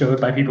bestowed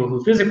by people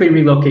who physically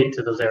relocate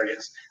to those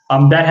areas.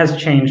 That has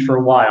changed for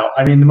a while.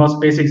 I mean, the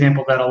most basic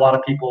example that a lot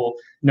of people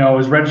know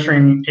is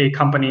registering a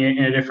company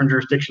in a different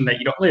jurisdiction that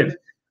you don't live.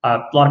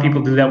 A lot of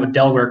people do that with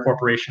Delaware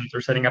corporations,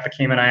 or setting up a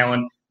Cayman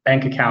Island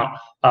bank account,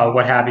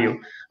 what have you.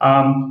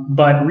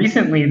 But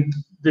recently,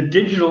 the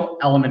digital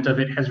element of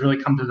it has really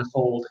come to the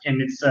fold,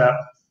 and it's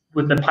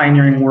with the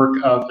pioneering work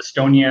of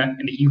Estonia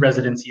and the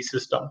e-residency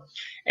system.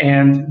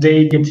 And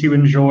they get to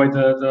enjoy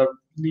the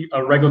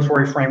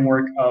regulatory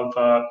framework of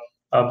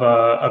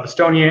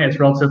Estonia. It's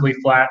relatively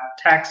flat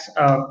tax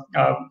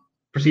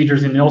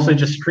procedures, and also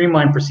just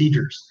streamlined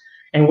procedures.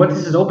 And what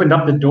this has opened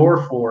up the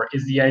door for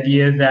is the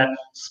idea that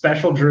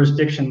special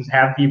jurisdictions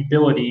have the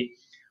ability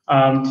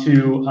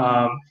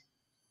to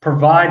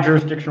provide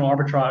jurisdictional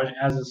arbitrage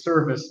as a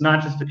service,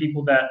 not just to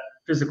people that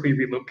physically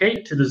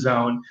relocate to the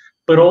zone,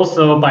 but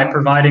also by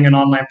providing an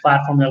online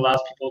platform that allows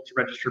people to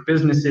register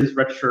businesses,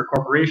 register a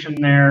corporation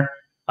there,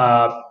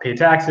 pay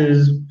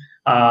taxes,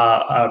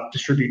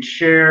 distribute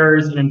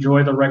shares, and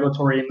enjoy the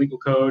regulatory and legal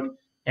code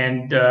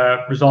and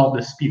resolve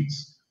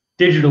disputes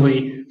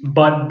digitally,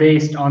 but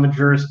based on the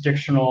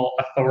jurisdictional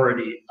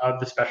authority of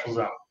the special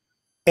zone.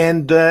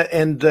 And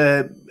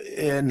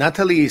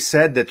Natalie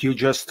said that you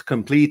just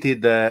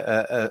completed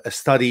a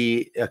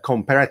study, a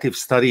comparative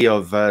study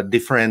of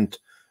different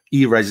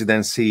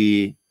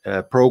e-residency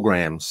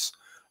programs.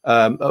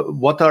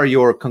 What are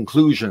your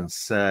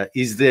conclusions?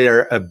 Is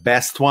there a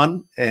best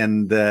one,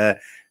 and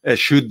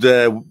should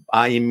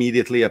I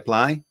immediately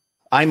apply?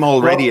 I'm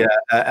already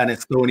an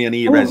Estonian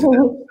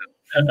e-resident.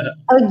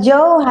 Oh,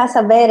 Joe has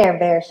a better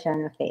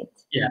version of it.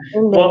 Yeah.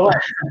 Well,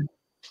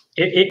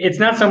 it's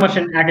not so much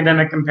an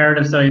academic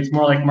comparative study. It's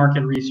more like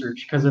market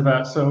research because of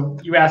so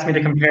you asked me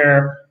to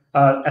compare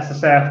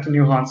SSF to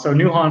Nuance. So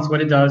Nuance, what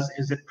it does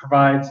is it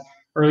provides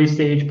early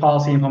stage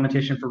policy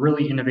implementation for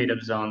really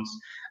innovative zones,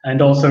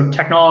 and also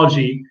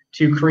technology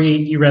to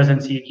create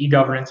e-residency and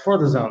e-governance for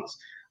the zones.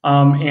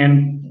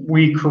 And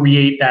we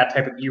create that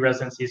type of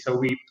e-residency. So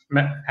we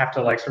have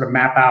to like sort of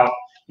map out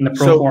in the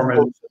pro forma.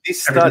 So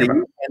this study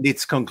and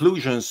its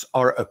conclusions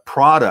are a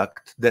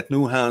product that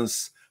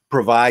Nuance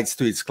provides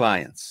to its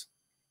clients.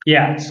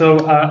 Yeah, so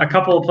a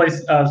couple of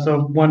places.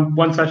 So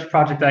one such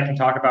project that I can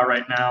talk about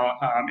right now,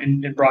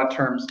 in broad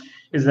terms,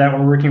 is that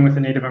we're working with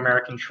a Native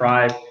American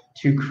tribe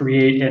to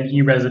create an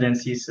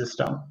e-residency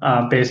system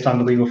based on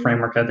the legal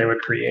framework that they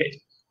would create.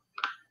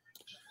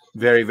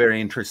 Very,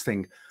 very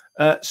interesting.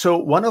 So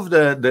one of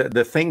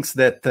the things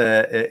that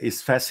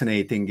is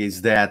fascinating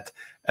is that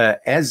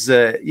as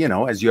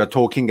as you are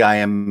talking, I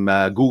am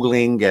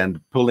Googling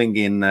and pulling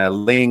in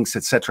links,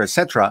 etc.,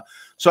 etc.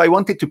 So I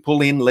wanted to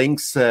pull in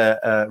links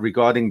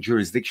regarding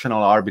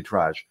jurisdictional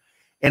arbitrage,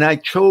 and I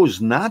chose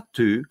not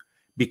to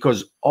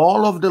because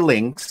all of the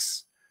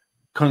links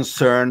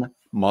concern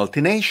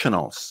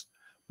multinationals.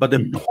 But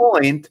the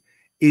point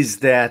is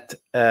that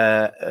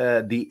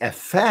the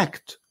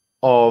effect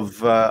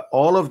of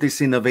all of this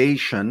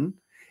innovation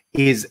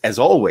is, as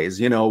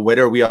always,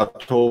 whether we are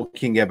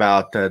talking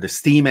about the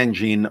steam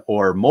engine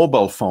or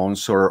mobile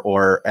phones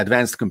or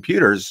advanced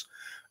computers,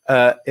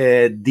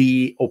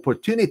 the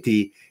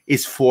opportunity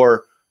is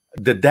for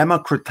the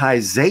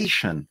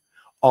democratization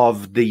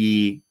of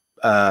the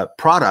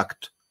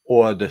product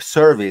or the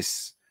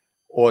service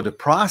or the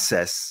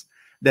process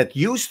that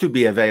used to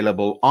be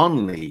available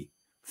only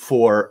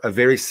for a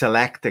very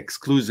select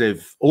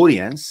exclusive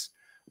audience,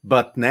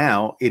 but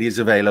now it is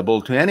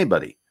available to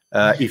anybody.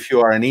 If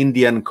you are an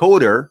Indian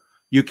coder,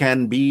 you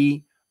can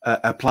be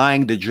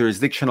applying the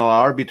jurisdictional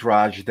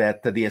arbitrage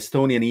that the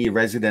Estonian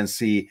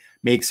e-residency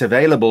makes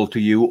available to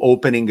you,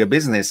 opening a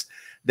business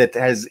that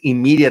has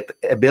immediate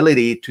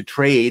ability to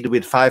trade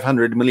with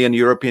 500 million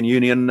European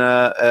Union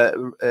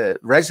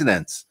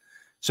residents.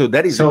 So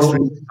that is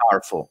extremely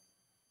powerful.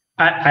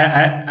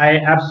 I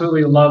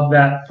absolutely love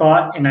that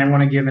thought, and I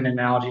want to give an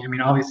analogy. I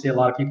mean, obviously, a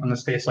lot of people in the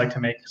space like to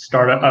make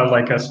startup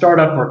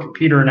or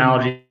computer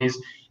analogies,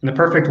 and the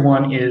perfect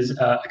one is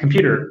a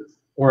computer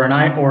or a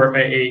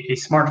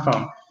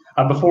smartphone.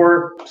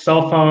 Before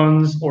cell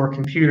phones or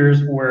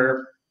computers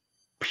were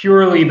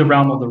purely the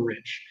realm of the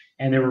rich,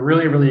 and they were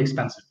really, really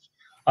expensive.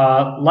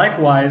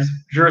 Likewise,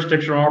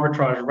 jurisdictional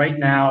arbitrage right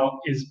now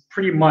is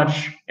pretty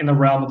much in the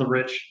realm of the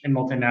rich and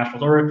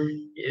multinationals, or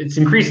it's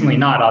increasingly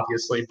not,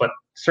 obviously, but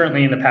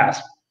certainly in the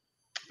past.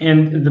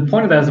 And the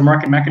point of that as a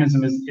market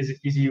mechanism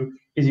is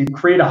you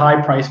create a high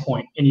price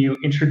point and you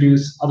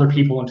introduce other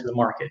people into the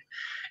market.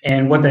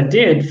 And what that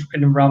did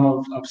in the realm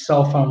of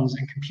cell phones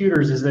and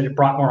computers is that it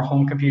brought more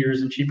home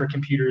computers and cheaper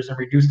computers and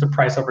reduced the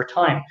price over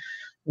time.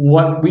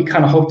 What we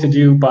kind of hope to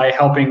do by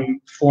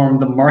helping form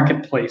the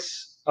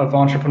marketplace of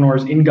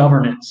entrepreneurs in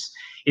governance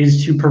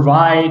is to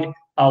provide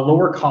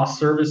lower cost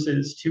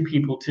services to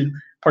people to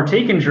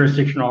partake in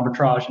jurisdictional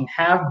arbitrage and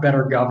have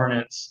better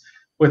governance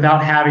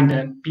without having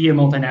to be a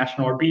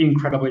multinational or be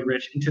incredibly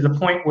rich, and to the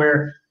point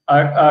where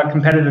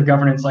competitive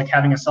governance, like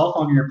having a cell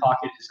phone in your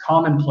pocket, is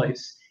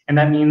commonplace. And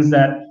that means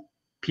that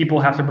people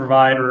have to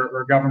provide,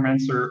 or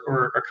governments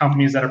or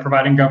companies that are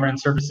providing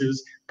governance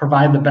services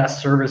provide the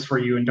best service for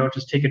you and don't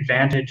just take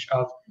advantage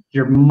of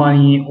your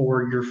money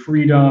or your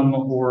freedom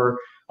or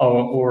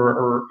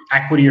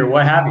equity or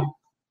what have you.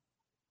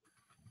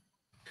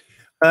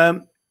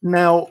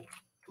 Now,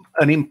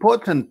 an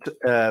important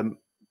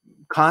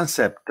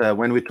concept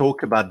when we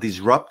talk about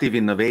disruptive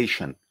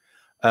innovation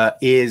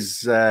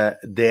is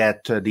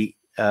that the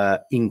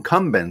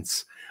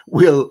incumbents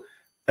will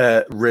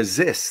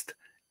resist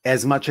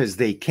as much as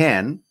they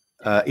can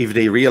if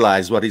they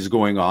realize what is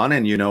going on.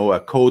 And,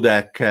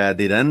 Kodak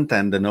didn't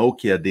and the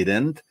Nokia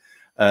didn't.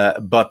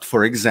 But,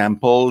 for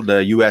example,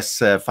 the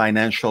US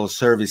financial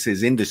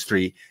services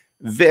industry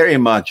very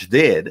much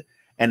did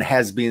and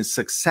has been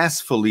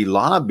successfully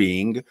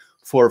lobbying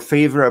for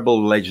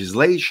favorable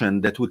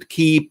legislation that would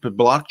keep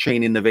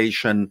blockchain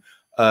innovation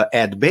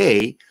at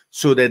bay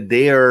so that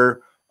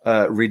their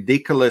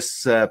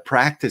ridiculous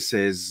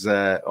practices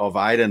of,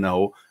 I don't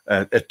know,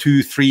 a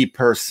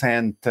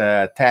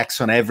 2-3%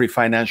 tax on every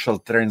financial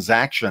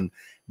transaction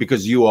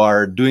because you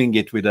are doing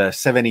it with a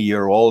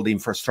 70-year-old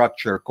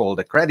infrastructure called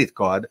a credit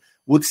card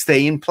would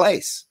stay in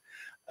place.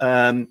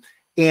 And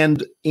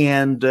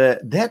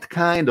that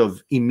kind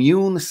of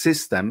immune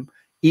system,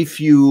 if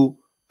you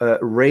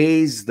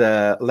raise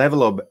the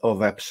level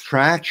of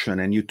abstraction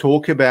and you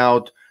talk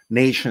about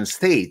nation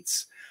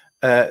states,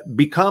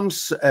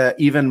 becomes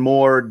even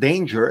more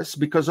dangerous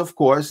because, of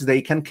course,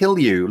 they can kill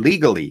you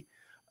legally.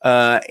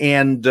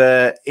 And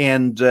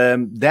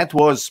that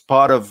was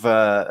part of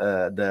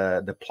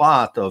the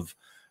plot of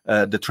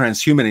the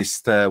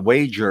transhumanist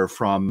wager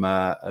from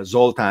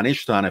Zoltan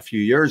István a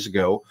few years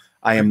ago.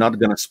 I am not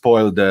going to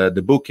spoil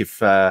the book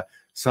if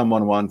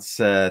someone wants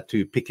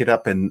to pick it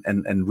up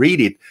and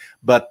read it.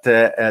 But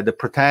the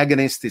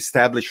protagonist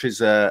establishes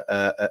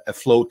a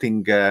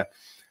floating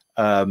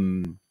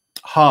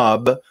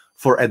hub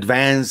for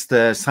advanced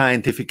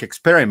scientific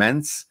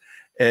experiments.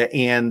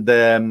 And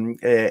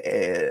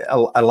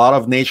a lot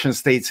of nation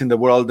states in the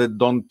world that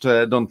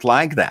don't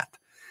like that.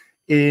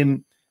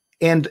 And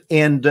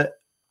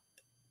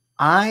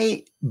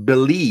I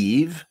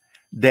believe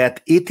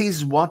that it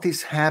is what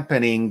is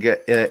happening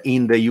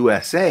in the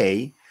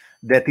USA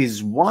that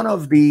is one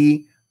of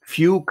the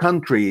few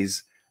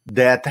countries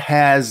that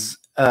has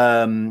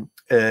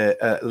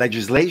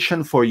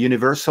legislation for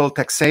universal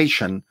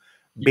taxation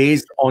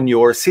based on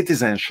your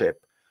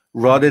citizenship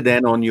rather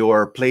than on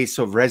your place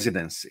of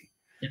residency.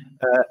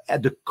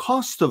 The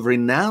cost of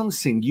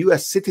renouncing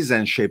U.S.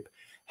 citizenship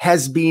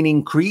has been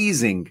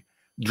increasing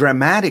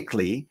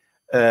dramatically,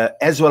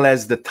 as well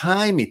as the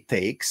time it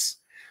takes.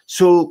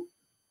 So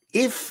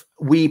if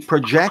we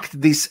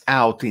project this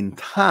out in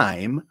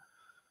time,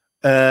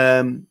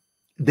 then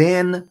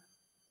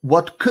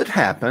what could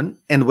happen,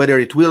 and whether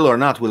it will or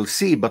not, we'll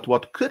see, but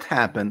what could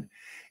happen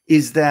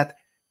is that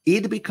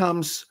it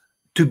becomes,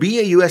 to be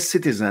a U.S.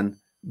 citizen,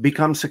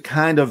 becomes a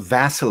kind of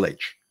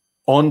vassalage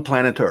on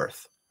planet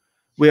Earth,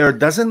 where it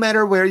doesn't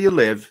matter where you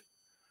live,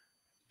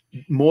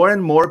 more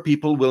and more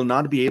people will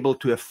not be able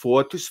to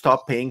afford to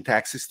stop paying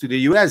taxes to the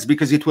US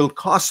because it will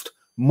cost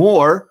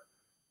more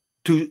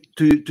to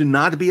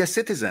not be a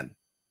citizen.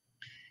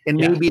 And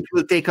maybe it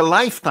will take a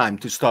lifetime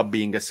to stop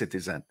being a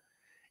citizen.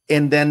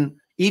 And then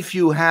if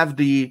you have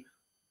if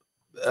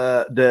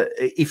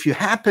you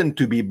happen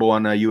to be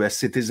born a US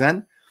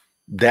citizen,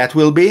 that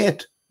will be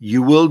it.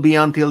 You will be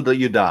until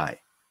you die.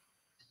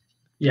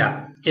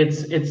 Yeah,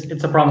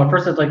 it's a problem.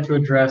 First, I'd like to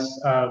address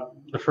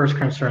the first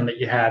concern that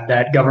you had,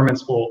 that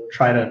governments will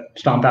try to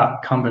stomp out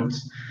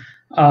incumbents.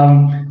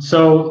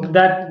 So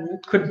that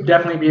could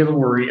definitely be a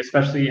worry,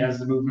 especially as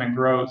the movement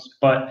grows.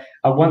 But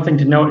one thing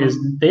to note is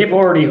they've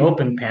already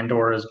opened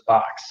Pandora's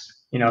box.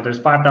 You know, there's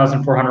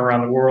 5,400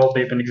 around the world.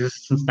 They've been in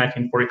existence since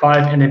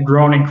 1945, and they've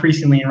grown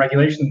increasingly in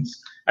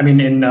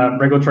in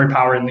regulatory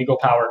power and legal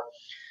power.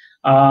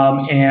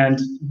 And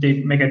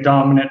they make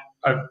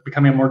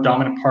becoming a more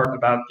dominant part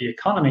about the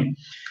economy.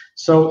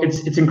 So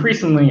it's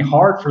increasingly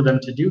hard for them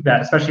to do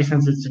that, especially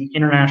since it's an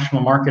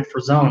international market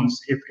for zones.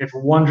 If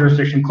one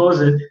jurisdiction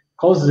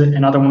closes it,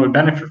 another one would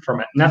benefit from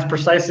it. And that's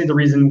precisely the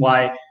reason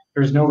why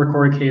there's no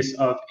recorded case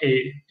of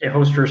a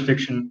host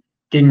jurisdiction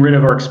getting rid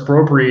of or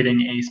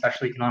expropriating a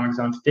special economic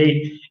zone to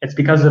date. It's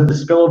because of the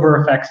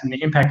spillover effects and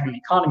the impact on the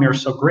economy are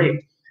so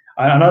great.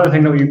 Another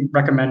thing that we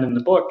recommend in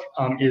the book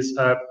is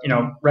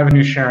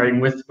revenue sharing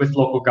with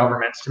local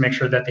governments to make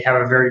sure that they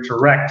have a very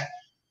direct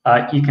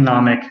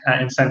economic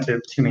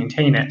incentive to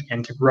maintain it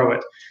and to grow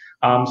it.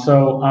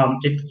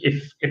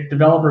 If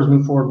developers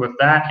move forward with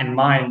that in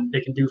mind,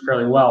 they can do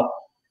fairly well.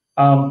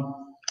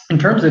 In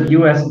terms of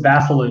U.S.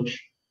 vassalage,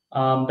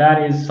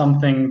 that is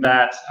something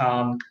that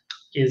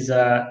is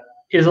a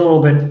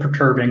little bit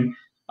perturbing.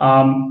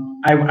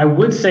 I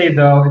would say,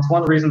 though, it's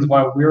one of the reasons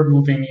why we're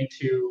moving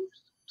into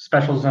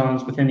special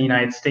zones within the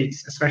United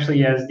States,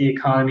 especially as the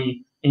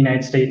economy in the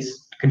United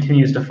States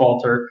continues to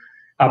falter,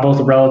 both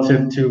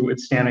relative to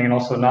its standing and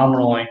also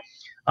nominally.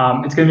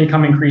 It's going to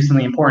become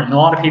increasingly important. And a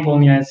lot of people in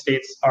the United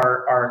States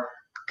are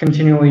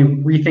continually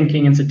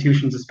rethinking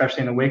institutions, especially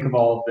in the wake of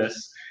all of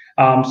this.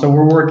 So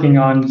we're working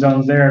on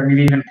zones there. We've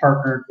even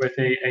partnered with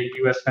a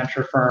U.S.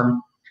 venture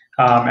firm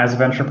as a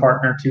venture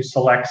partner to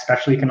select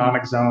special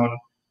economic zone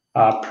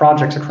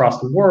projects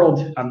across the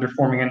world. They're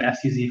forming an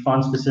SEZ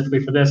fund specifically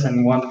for this,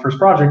 and one of the first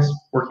projects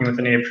working with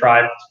the native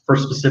tribe for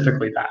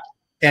specifically that.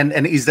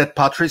 And is that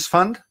Patrice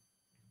Fund?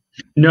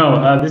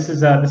 No, this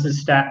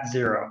is Stat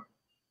Zero.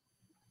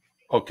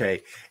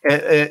 Okay.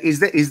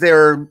 Is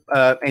there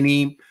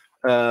any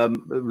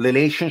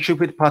relationship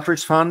with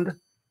Patrice Fund?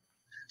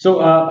 So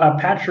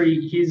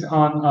Patry, he's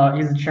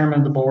the chairman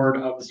of the board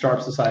of the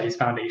Startup Societies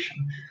Foundation.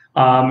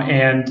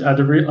 And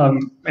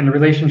the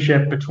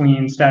relationship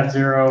between Stat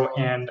Zero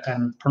and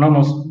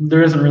Pronomos,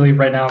 there isn't really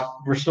right now.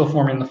 We're still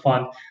forming the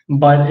fund,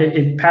 but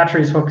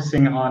Patry is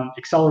focusing on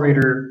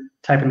accelerator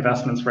type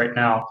investments right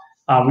now.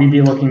 We'd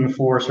be looking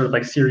for sort of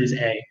like Series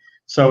A.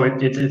 So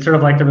it's sort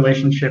of like the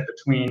relationship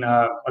between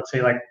let's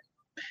say like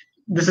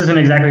this isn't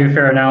exactly a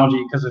fair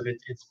analogy because of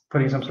it's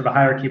putting some sort of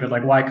hierarchy, but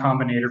like Y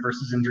Combinator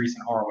versus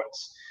Andreessen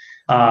Horowitz.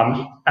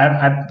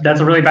 That's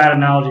a really bad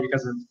analogy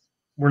because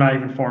we're not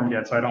even formed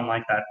yet, so I don't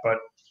like that, but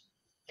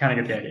kind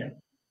of get the idea.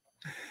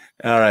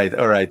 All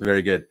right,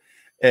 very good.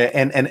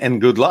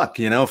 And good luck.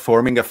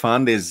 Forming a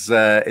fund is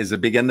a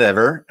big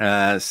endeavor.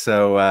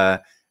 So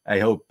I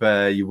hope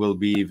you will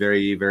be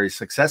very, very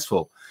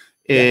successful.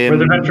 We're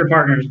the venture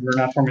partners. We're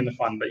not forming the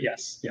fund, but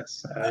yes,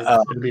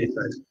 it'll be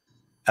exciting.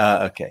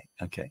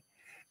 Okay.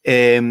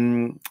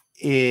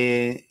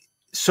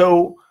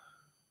 So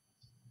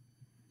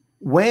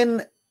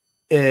when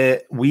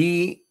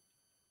we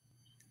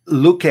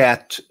look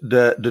at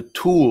the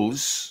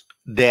tools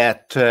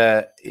that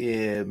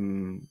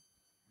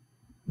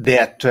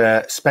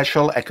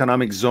special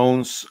economic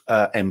zones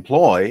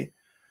employ,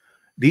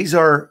 these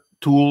are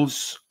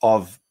tools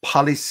of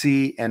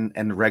policy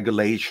and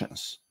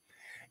regulations.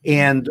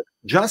 And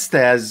just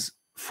as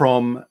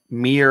from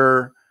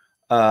mere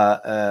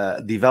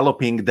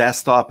developing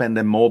desktop and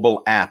the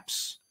mobile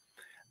apps,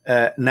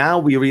 now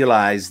we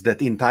realize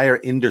that entire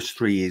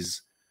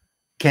industries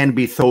can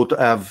be thought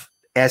of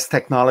as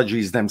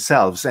technologies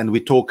themselves. And we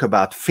talk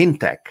about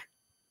fintech,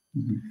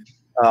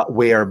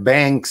 where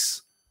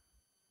banks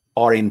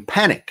are in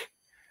panic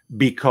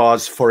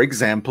because, for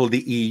example,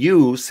 the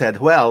EU said,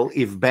 well,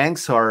 if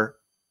banks are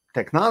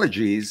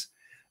technologies,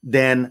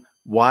 then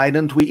why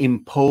don't we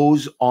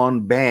impose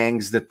on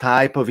banks the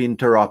type of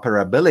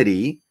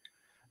interoperability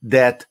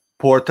that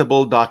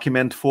portable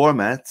document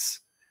formats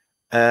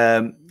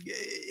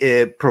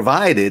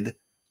provided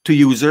to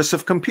users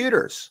of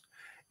computers?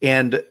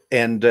 And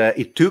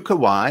it took a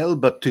while,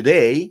 but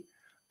today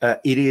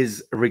it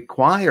is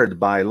required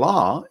by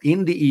law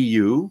in the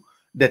EU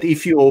that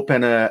if you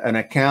open an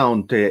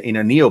account in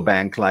a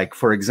neobank, like,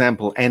 for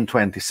example,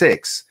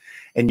 N26,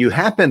 and you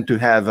happen to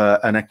have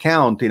an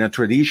account in a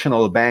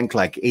traditional bank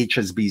like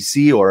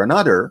HSBC or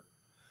another,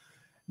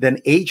 then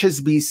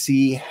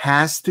HSBC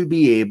has to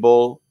be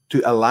able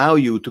to allow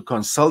you to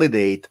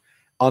consolidate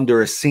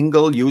under a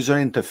single user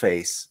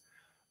interface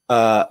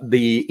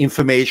the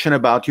information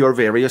about your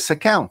various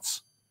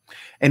accounts.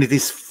 And it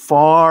is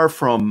far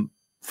from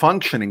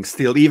functioning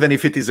still, even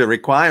if it is a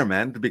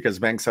requirement, because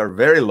banks are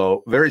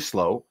very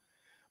slow.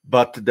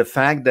 But the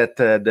fact that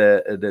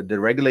the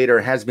regulator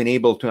has been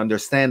able to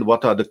understand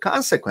what are the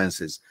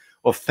consequences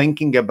of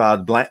thinking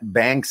about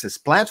banks as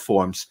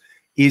platforms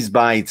is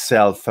by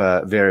itself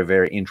very,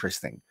 very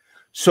interesting.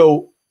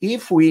 So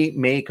if we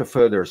make a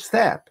further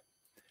step,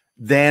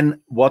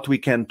 then what we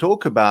can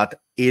talk about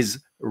is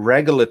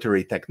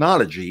regulatory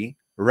technology,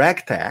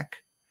 RegTech,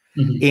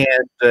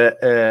 and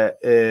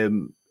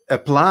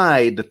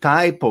apply the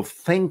type of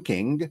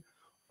thinking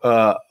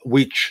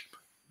which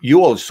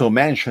you also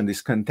mentioned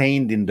is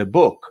contained in the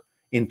book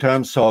in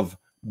terms of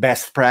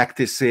best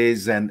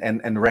practices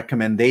and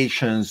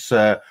recommendations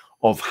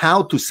of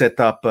how to set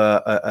up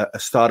a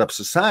startup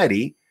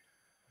society.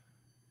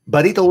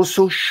 But it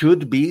also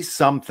should be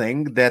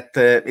something that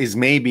is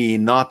maybe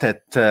not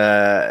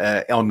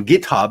on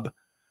GitHub,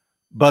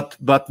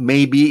 but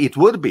maybe it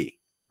would be,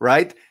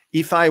 right?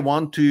 If I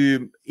want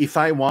to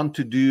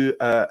do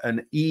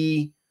an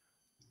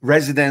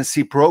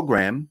e-residency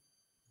program,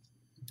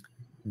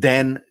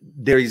 then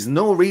there is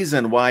no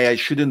reason why I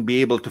shouldn't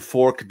be able to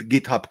fork the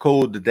GitHub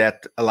code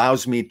that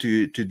allows me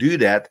to do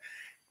that,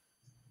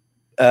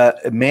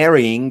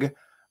 marrying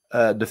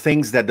the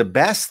things that the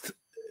best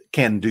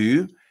can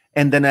do,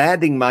 and then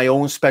adding my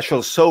own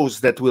special sauce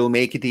that will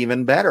make it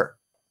even better.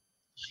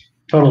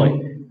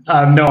 Totally.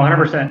 No,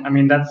 100%. I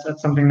mean, that's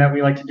something that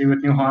we like to do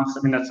with Nuance.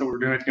 I mean, that's what we're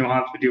doing with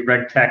Nuance. We do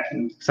RegTech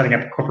and setting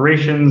up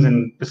corporations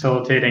and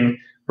facilitating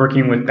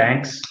working with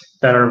banks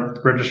that are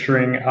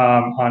registering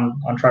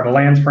on tribal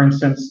lands, for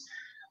instance.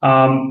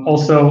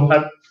 Also,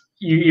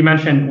 you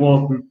mentioned,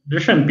 well, there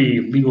shouldn't be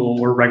legal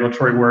or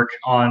regulatory work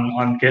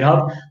on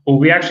GitHub. Well,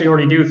 we actually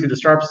already do through the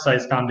Startup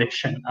Societies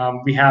Foundation.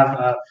 We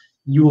have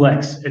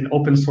ULEX, an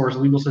open source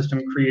legal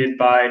system created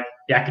by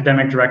the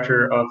academic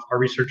director of our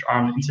research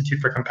arm, the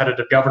Institute for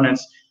Competitive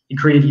Governance. He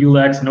created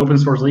ULEX, an open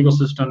source legal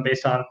system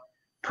based on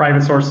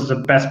private sources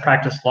of best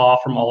practice law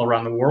from all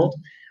around the world.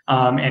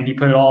 And he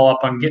put it all up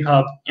on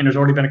GitHub, and there's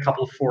already been a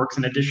couple of forks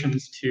and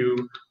additions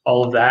to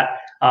all of that.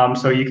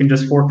 So you can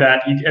just fork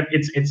that.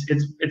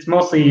 It's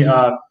mostly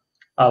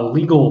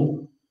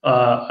legal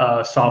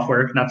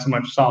software, not so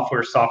much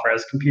software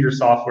as computer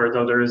software,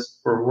 though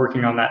we're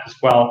working on that as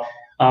well.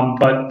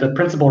 But the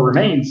principle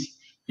remains.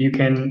 You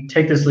can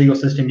take this legal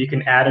system, you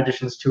can add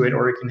additions to it,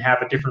 or you can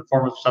have a different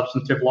form of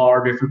substantive law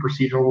or different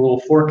procedural rule,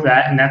 fork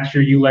that, and that's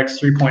your ULEX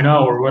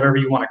 3.0 or whatever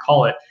you want to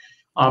call it.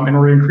 And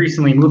we're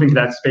increasingly moving to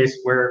that space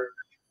where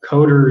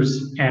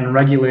coders and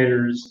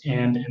regulators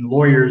and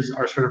lawyers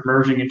are sort of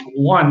merging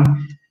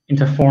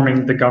into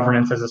forming the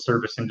governance as a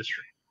service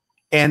industry.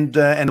 And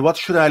what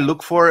should I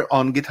look for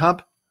on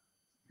GitHub?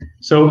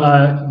 So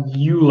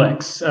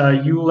ULEX,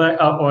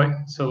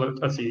 so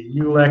let's see,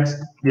 ULEX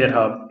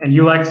GitHub, and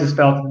ULEX is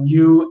spelled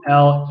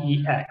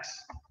ULEX.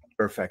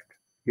 Perfect.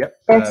 Yep.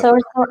 There's also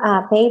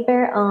a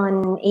paper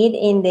on it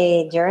in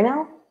the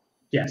journal.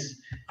 Yes.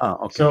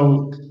 Oh, okay.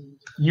 So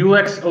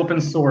UX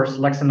open source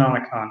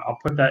Lexanonicon. I'll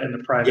put that in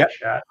the private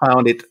chat.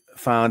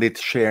 Found it,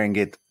 sharing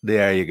it.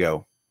 There you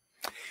go.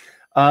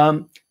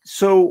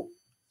 So,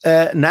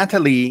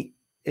 Natalie,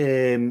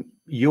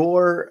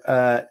 your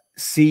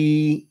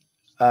CFIA,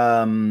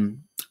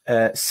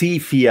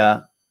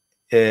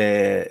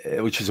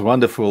 which is a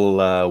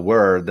wonderful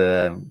word.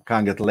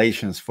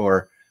 Congratulations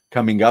for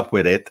coming up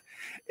with it.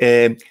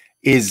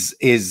 Is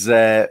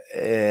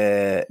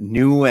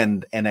new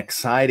and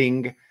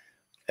exciting.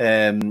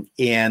 And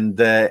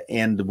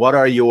what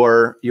are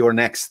your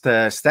next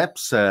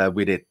steps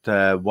with it?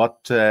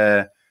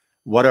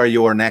 What are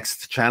your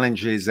next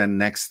challenges and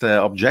next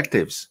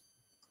objectives?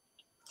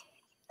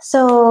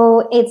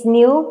 So it's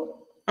new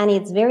and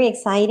it's very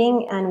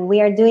exciting, and we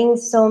are doing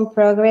some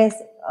progress.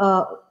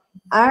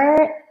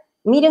 Our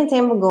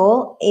medium-term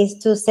goal is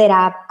to set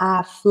up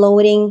a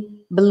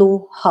floating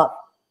blue hub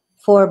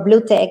for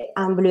blue tech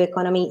and blue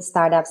economy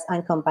startups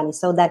and companies,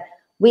 so that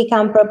we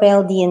can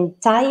propel the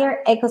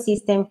entire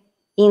ecosystem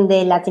in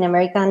the Latin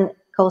American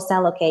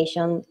coastal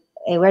location.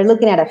 We're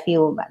looking at a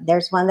few, but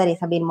there's one that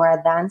is a bit more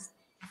advanced.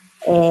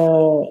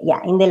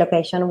 In the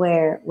location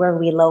where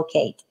we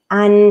locate.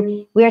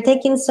 And we are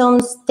taking some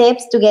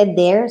steps to get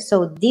there.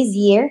 So this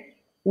year,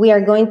 we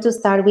are going to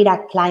start with a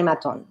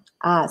climathon.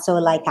 So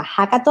like a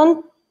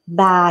hackathon,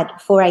 but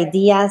for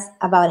ideas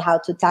about how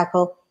to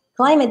tackle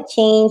climate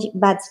change,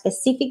 but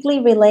specifically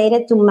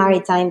related to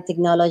maritime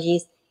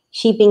technologies,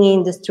 shipping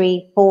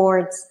industry,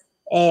 ports,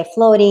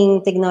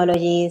 floating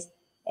technologies,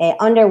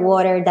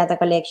 underwater data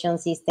collection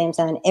systems,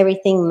 and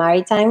everything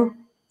maritime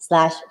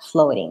 /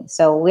 floating.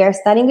 So we are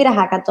starting with a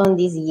hackathon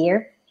this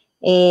year.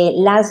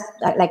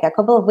 Like a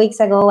couple of weeks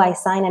ago, I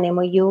signed an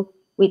MOU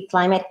with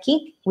Climate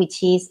Kick,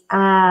 which is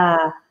a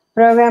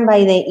program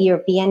by the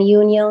European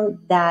Union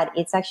that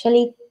it's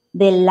actually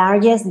the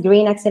largest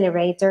green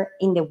accelerator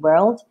in the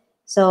world.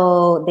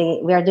 So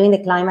we are doing the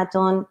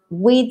climathon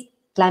with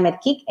Climate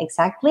Kick,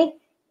 exactly,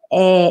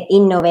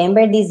 in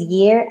November this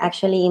year,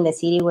 actually in the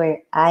city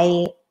where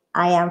I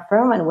am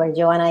from and where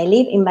Joe and I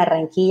live, in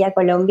Barranquilla,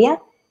 Colombia.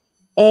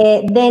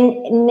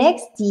 Then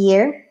next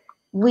year,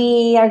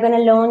 we are going to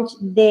launch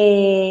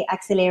the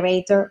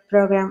accelerator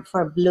program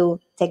for blue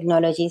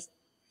technologies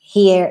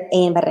here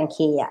in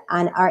Barranquilla.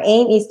 And our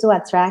aim is to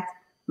attract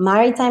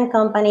maritime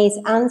companies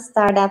and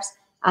startups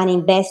and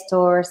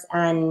investors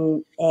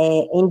and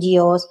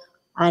NGOs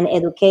and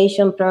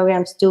education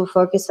programs to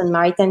focus on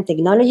maritime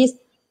technologies.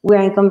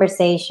 We're in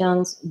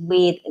conversations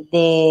with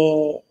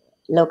the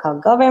local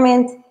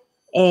government.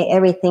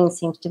 Everything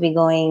seems to be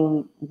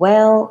going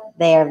well.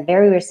 They are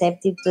very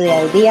receptive to the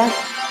idea.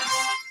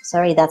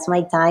 Sorry, that's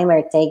my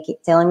timer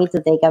telling me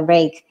to take a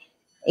break,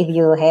 if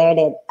you heard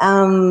it.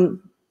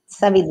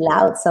 It's a bit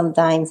loud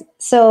sometimes.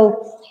 So,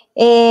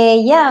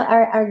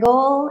 our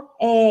goal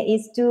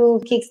is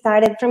to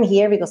kickstart it from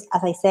here because,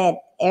 as I said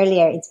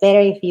earlier, it's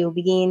better if you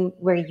begin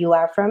where you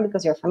are from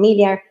because you're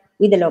familiar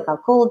with the local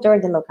culture,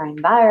 the local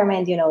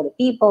environment, you know, the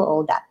people,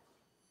 all that.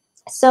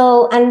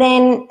 So, and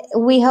then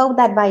we hope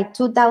that by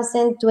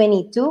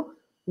 2022,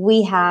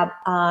 we have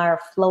our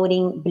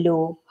floating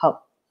blue hub.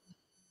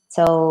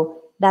 So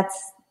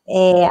that's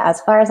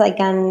as far as I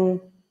can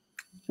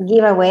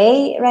give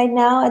away right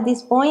now at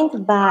this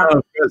point. But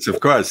of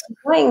course.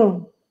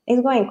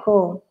 It's going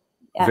cool.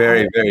 Yeah.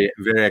 Very, very,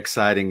 very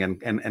exciting,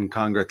 and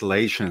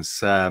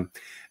congratulations.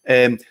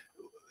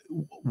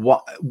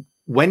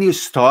 When you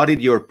started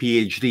your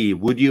PhD,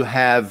 would you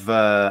have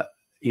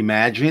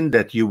imagined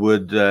that you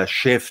would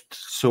shift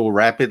so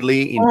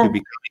rapidly into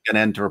becoming an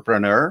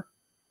entrepreneur?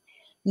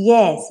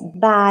 Yes,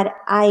 but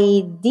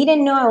I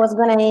didn't know I was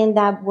going to end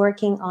up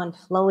working on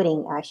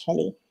floating,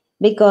 actually,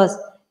 because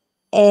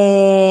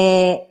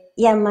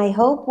my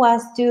hope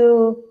was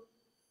to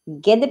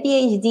get the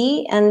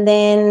PhD and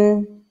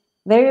then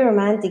very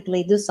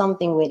romantically do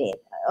something with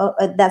it.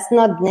 That's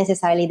not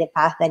necessarily the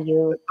path that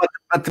you...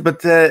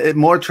 But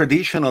more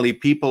traditionally,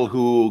 people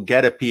who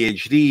get a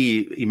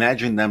PhD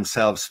imagine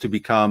themselves to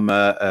become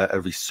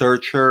a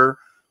researcher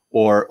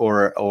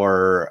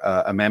or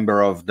a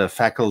member of the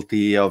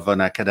faculty of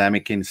an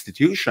academic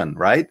institution,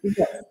 right?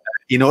 Yes.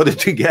 In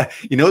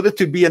order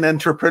to be an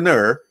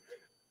entrepreneur,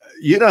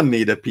 you don't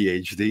need a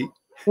PhD.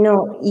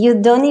 No,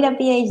 you don't need a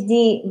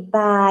PhD,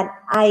 but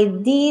I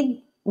did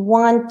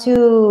want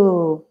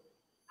to...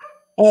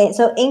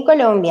 so in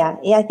Colombia,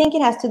 I think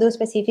it has to do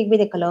specific with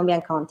the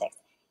Colombian context.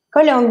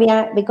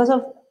 Colombia, because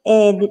of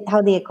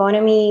how the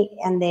economy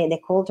and the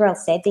cultural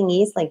setting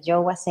is, like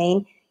Joe was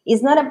saying,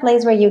 is not a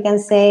place where you can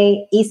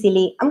say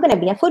easily, I'm going to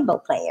be a football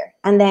player.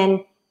 And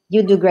then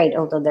you do great,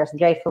 although there's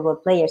great football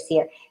players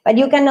here. But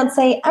you cannot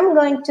say, I'm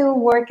going to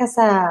work as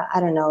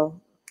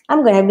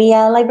I'm going to be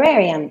a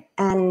librarian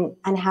and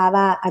have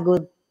a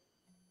good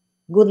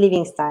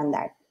living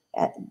standard,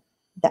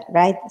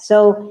 right?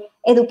 So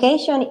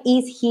education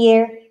is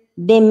here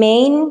the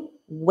main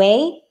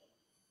way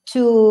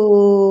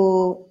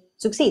to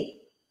succeed,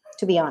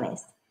 to be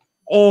honest.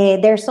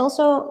 There's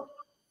also,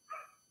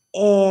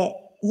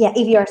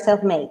 if you are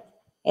self-made,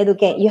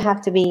 you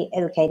have to be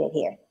educated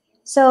here.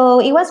 So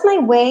it was my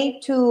way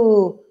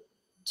to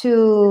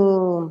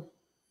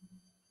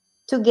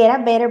get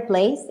a better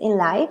place in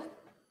life.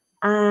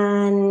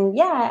 And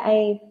yeah,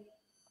 I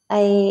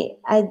I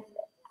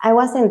I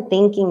wasn't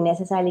thinking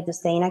necessarily to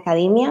stay in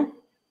academia.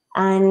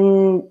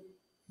 And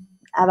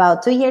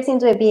about 2 years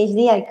into a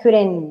PhD, I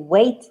couldn't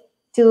wait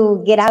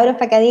to get out of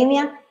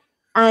academia.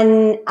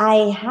 And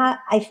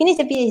I finished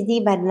a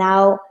PhD, but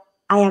now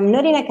I am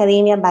not in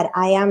academia, but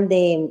I am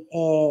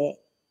the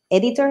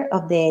editor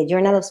of the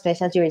Journal of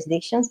Special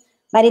Jurisdictions.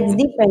 But it's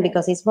different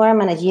because it's more a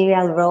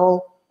managerial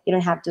role. You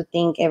don't have to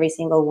think every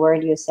single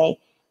word you say.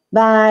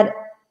 But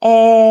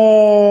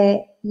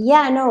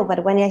yeah, no.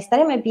 But when I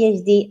started my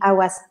PhD, I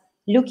was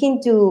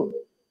looking to.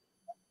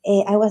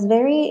 I was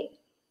very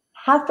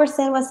half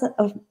percent was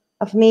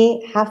of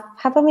me, half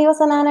of me was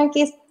an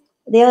anarchist.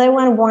 The other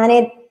one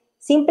wanted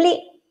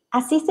simply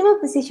a system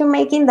of decision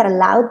making that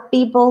allowed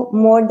people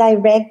more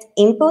direct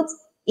inputs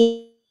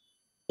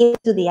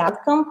into the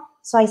outcome.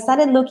 So I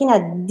started looking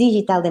at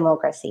digital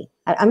democracy.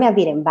 I'm a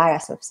bit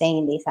embarrassed of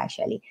saying this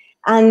actually,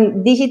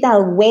 and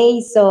digital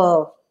ways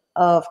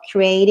of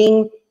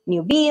creating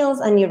new bills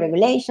and new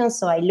regulations.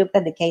 So I looked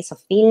at the case of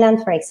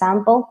Finland, for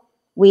example,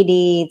 with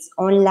its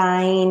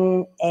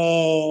online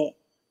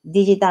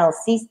digital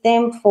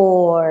system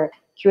for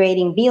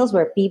creating bills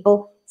where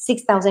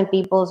 6,000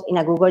 people in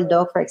a Google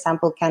Doc, for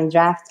example, can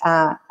draft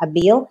a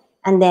bill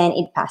and then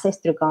it passes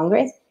through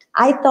Congress.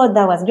 I thought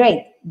that was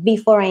great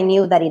before I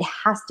knew that it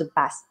has to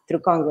pass through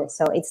Congress.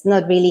 So it's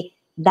not really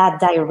that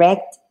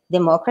direct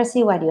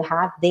democracy what you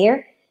have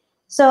there.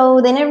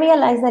 So then I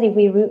realized that if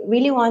we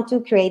really want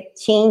to create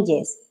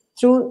changes,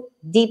 through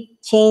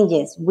deep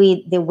changes with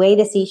the way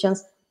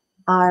decisions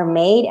are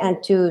made,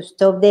 and to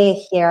stop the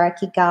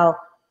hierarchical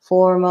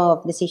form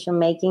of decision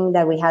making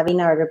that we have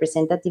in our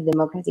representative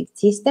democratic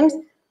systems,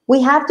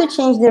 we have to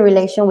change the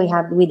relation we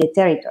have with the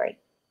territory.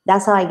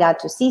 That's how I got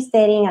to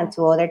seasteading and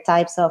to other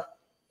types of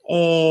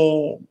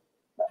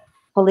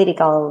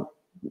political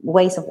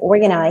ways of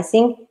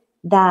organizing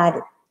that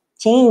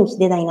change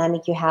the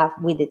dynamic you have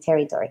with the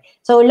territory.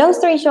 So long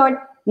story short,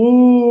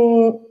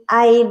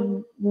 I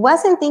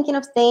wasn't thinking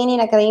of staying in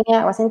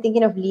academia. I wasn't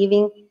thinking of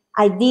leaving.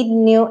 I did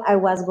knew I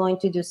was going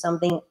to do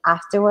something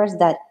afterwards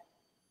that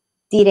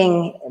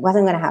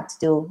wasn't going to have to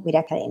do with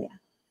academia.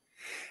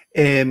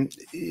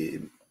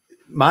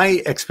 My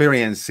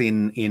experience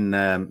in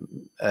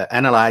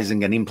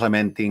analyzing and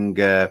implementing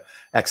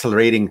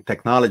accelerating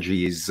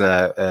technologies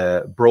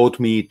brought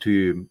me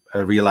to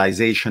a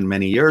realization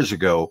many years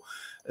ago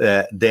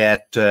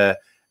that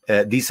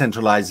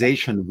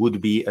decentralization would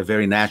be a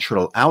very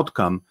natural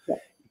outcome,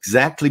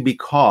 exactly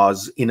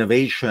because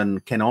innovation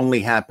can only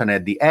happen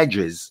at the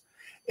edges.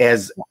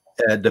 As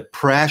the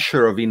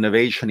pressure of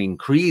innovation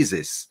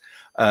increases,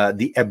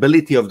 the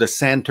ability of the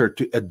center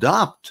to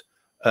adopt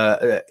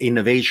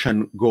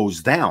innovation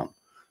goes down.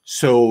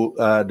 So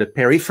the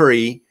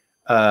periphery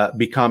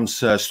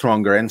becomes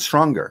stronger and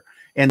stronger.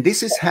 And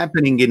this is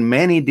happening in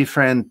many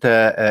different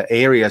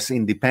areas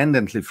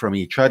independently from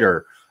each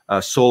other.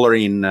 Solar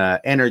in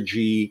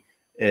energy,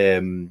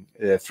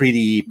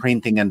 3D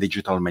printing and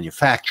digital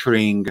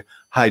manufacturing,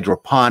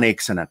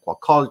 hydroponics and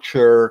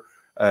aquaculture,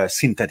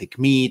 synthetic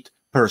meat,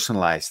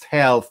 personalized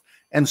health,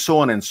 and so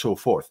on and so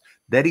forth.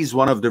 That is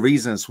one of the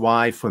reasons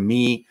why, for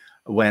me,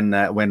 when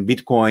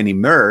Bitcoin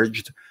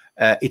emerged,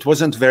 it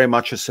wasn't very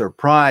much a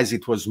surprise.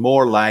 It was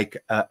more like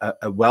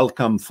a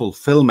welcome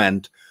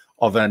fulfillment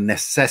of a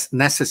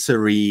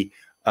necessary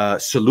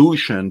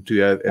solution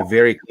to a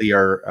very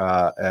clear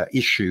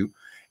issue.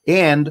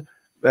 And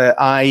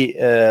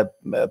I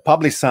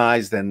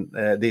publicized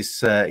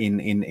this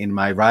in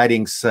my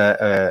writings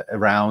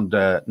around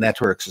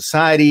network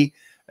society,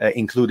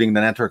 including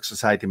the Network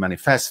Society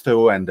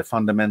Manifesto and the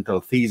fundamental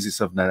thesis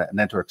of the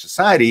network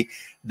society,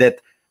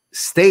 that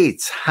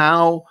states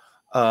how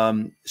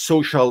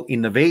social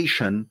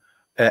innovation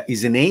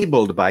is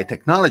enabled by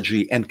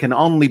technology and can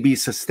only be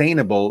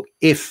sustainable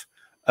if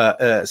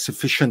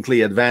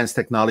sufficiently advanced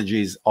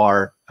technologies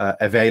are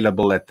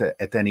available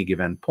at any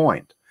given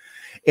point.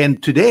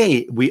 And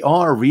today we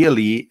are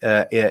really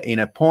in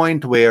a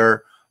point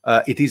where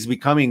it is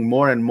becoming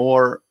more and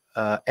more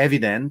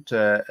evident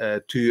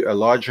to a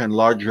larger and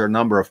larger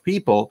number of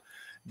people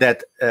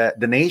that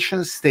the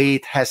nation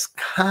state has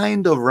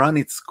kind of run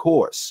its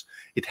course.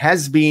 It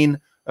has been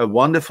a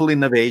wonderful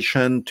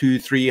innovation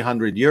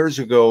 200-300 years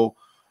ago,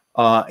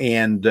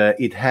 and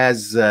it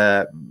has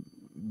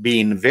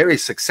been very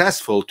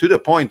successful to the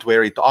point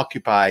where it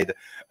occupied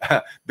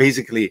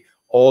basically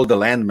all the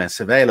landmass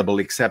available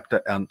except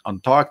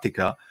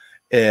Antarctica.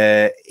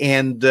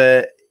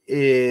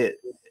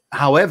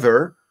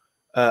 However,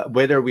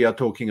 whether we are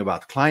talking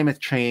about climate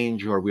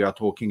change or we are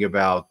talking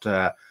about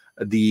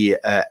the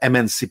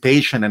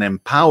emancipation and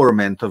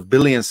empowerment of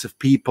billions of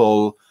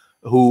people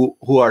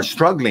who are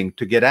struggling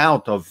to get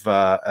out of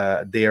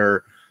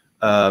their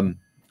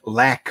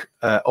lack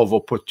of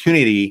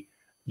opportunity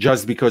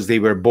just because they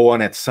were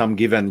born at some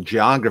given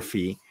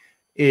geography,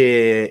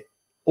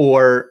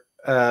 or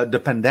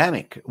the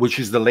pandemic, which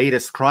is the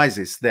latest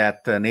crisis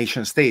that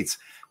nation states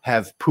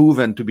have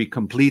proven to be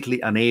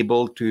completely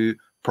unable to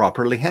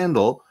properly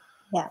handle,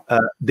 Yeah.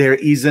 there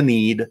is a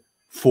need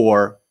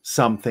for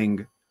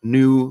something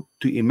new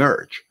to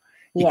emerge.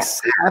 Yeah.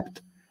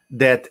 Except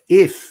that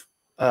if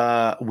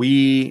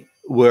we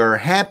were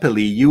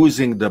happily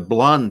using the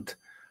blunt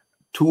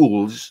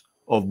tools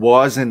of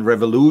wars and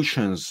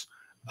revolutions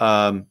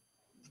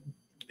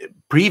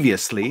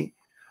previously,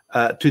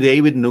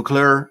 today with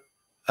nuclear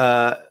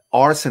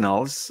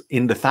arsenals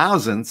in the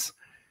thousands,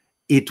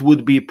 it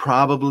would be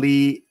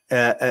probably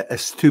a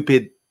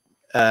stupid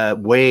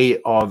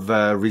way of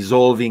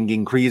resolving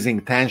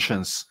increasing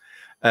tensions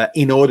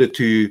in order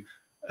to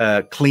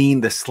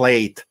clean the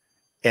slate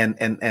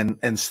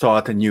and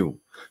start anew.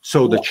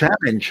 So the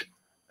challenge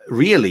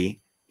really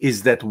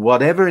is that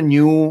whatever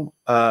new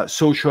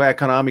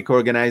socioeconomic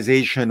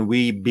organization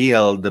we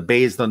build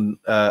based on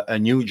a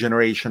new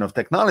generation of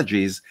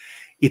technologies,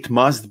 it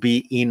must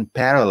be in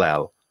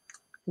parallel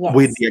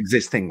with the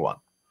existing one.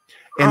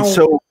 And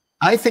so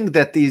I think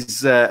that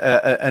is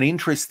an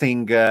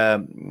interesting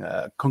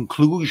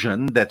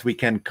conclusion that we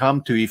can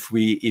come to if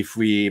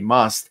we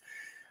must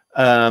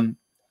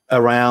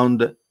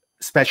around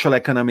special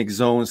economic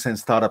zones and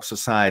startup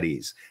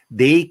societies.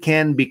 They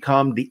can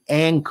become the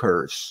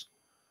anchors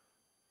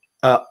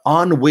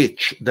on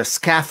which the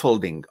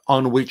scaffolding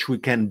on which we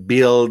can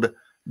build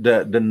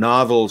the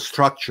novel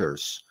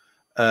structures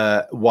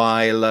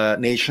while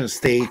nation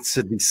states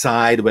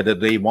decide whether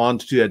they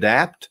want to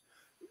adapt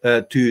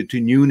to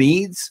new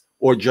needs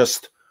or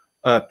just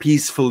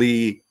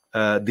peacefully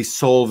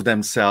dissolve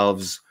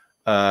themselves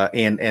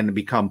and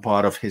become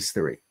part of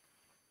history.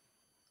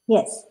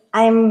 Yes,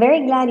 I'm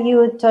very glad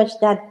you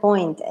touched that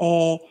point.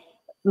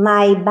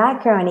 My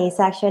background is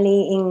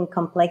actually in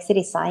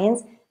complexity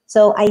science.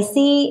 So I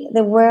see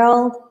the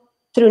world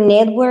through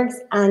networks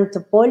and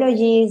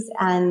topologies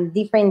and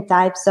different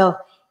types of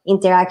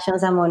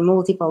interactions among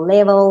multiple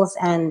levels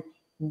and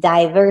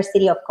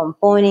diversity of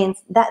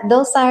components.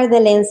 Those are the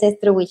lenses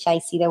through which I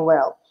see the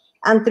world.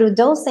 And through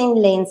those same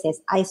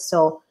lenses, I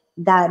saw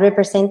that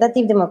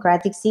representative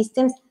democratic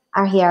systems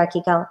are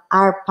hierarchical,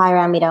 are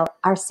pyramidal,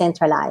 are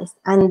centralized,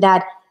 and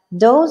that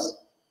those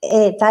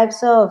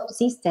types of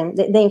systems,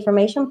 the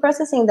information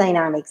processing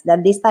dynamics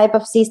that these type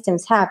of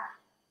systems have,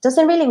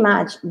 doesn't really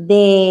match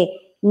the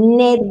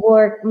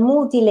network,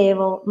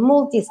 multi-level,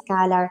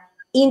 multi-scalar,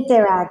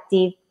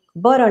 interactive,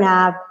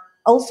 bottom-up,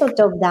 also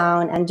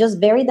top-down, and just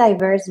very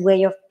diverse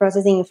way of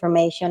processing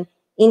information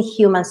in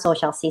human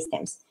social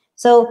systems.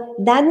 So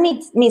that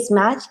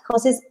mismatch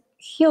causes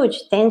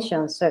huge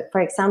tensions. So, for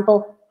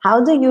example,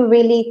 how do you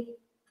really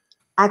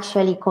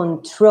actually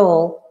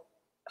control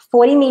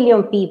 40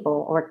 million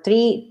people or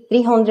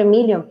 300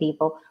 million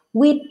people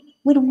with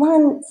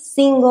one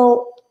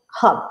single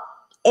hub?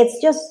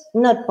 It's just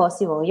not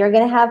possible. You're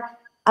going to have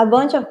a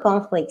bunch of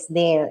conflicts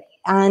there.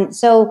 And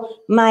so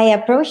my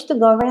approach to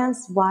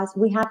governance was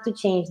we have to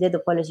change the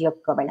topology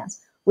of governance.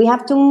 We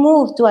have to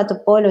move to a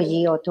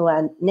topology or to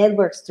a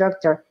network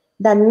structure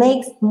that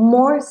makes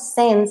more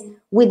sense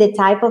with the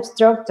type of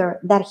structure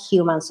that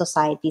human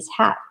societies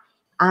have.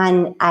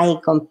 And I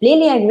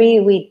completely agree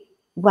with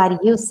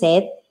what you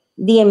said.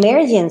 The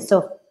emergence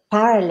of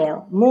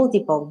parallel,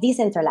 multiple,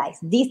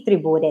 decentralized,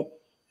 distributed,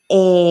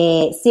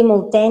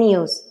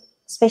 simultaneous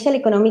special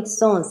economic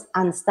zones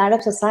and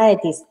startup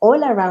societies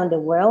all around the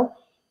world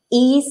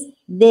is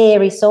the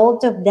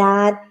result of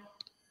that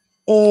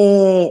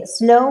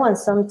slow and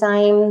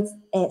sometimes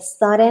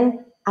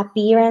sudden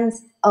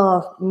appearance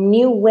of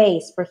new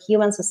ways for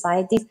human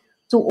societies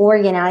to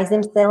organize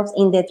themselves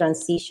in the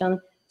transition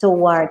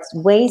towards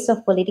ways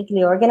of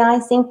politically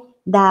organizing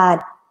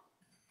that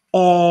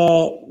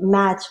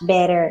match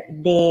better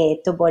the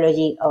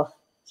topology of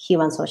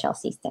human social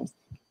systems.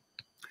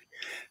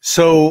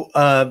 So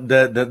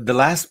the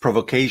last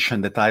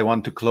provocation that I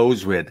want to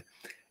close with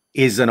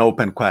is an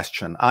open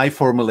question. I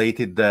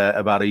formulated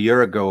about a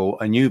year ago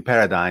a new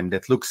paradigm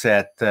that looks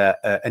at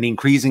an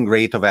increasing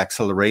rate of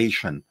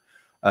acceleration,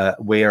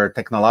 where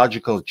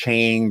technological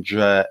change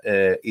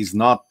is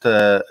not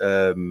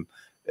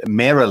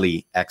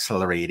merely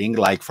accelerating,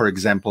 like, for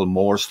example,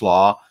 Moore's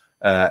law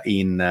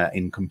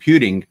in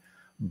computing,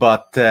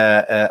 but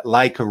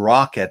like a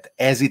rocket,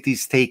 as it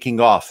is taking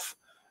off,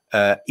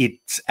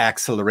 its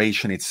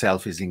acceleration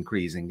itself is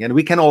increasing. And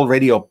we can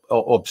already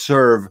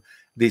observe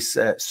this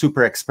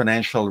super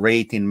exponential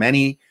rate in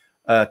many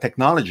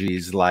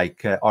technologies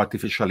like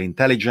artificial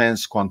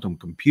intelligence, quantum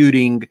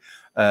computing,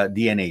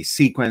 DNA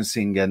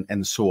sequencing,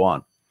 and so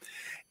on.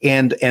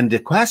 And the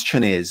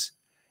question is,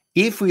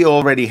 if we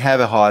already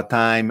have a hard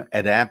time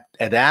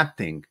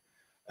adapting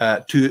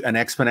to an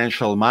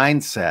exponential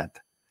mindset,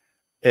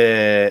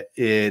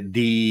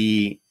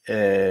 the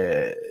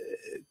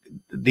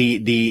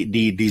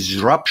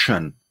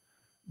disruption,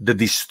 the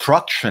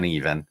destruction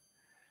even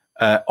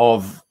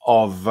of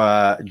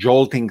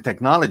jolting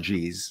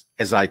technologies,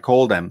 as I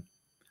call them,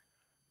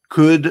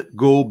 could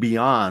go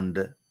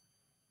beyond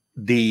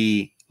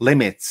the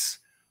limits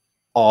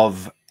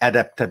of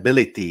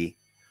adaptability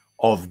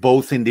of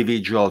both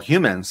individual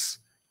humans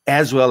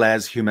as well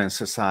as human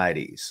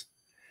societies.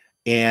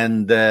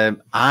 And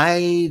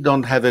I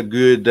don't have a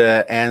good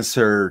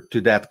answer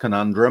to that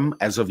conundrum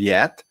as of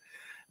yet,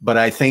 but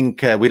I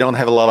think we don't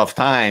have a lot of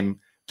time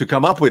to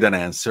come up with an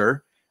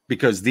answer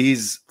because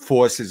these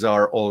forces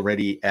are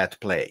already at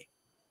play.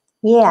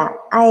 Yeah,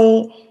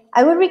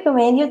 I would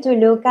recommend you to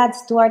look at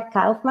Stuart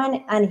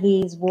Kauffman and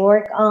his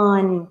work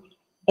on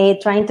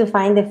trying to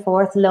find the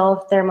fourth law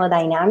of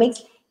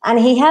thermodynamics. And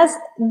he has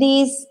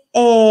this,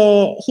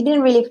 he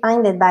didn't really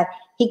find it, but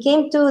he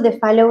came to the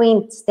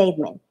following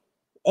statement.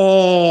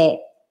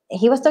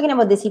 He was talking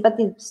about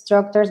dissipative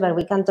structures, but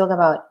we can talk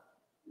about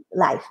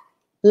life.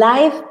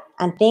 Life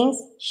and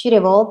things should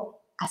evolve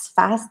as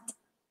fast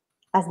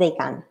as they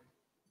can.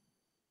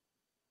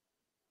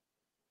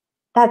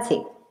 That's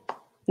it.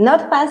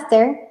 Not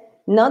faster,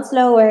 not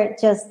slower,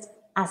 just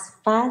as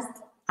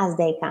fast as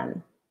they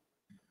can.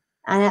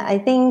 And I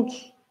think,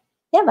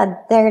 yeah,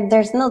 but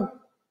there's not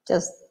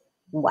just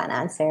one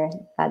answer.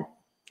 But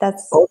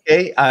that's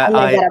okay. I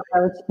like that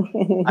approach.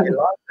 I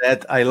love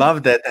that. I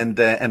love that. And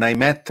I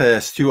met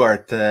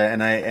Stuart,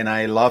 and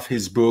I love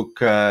his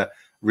book,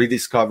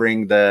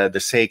 Rediscovering the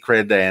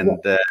Sacred, and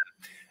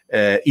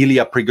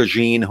Ilya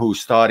Prigogine, who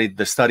started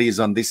the studies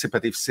on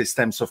dissipative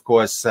systems, of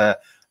course,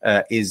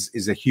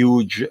 is a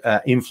huge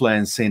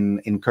influence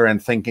in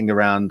current thinking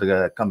around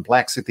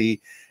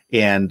complexity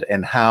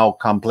and how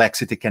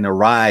complexity can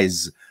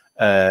arise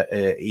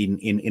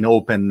in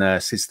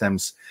open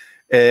systems,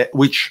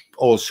 which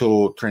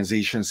also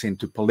transitions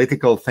into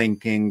political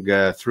thinking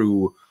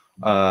through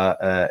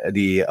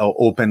the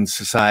Open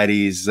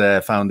Societies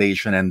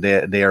Foundation and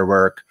their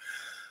work.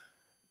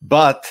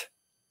 But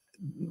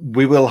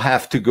we will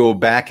have to go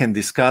back and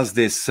discuss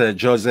this,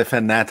 Joseph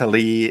and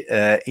Natalie,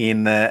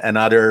 in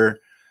another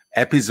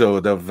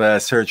episode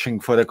of Searching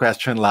for the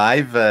Question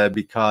Live,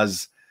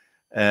 because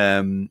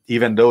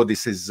even though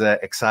this is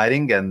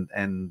exciting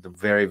and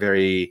very,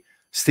 very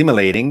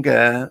stimulating,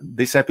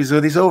 this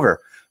episode is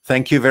over.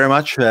 Thank you very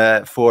much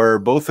for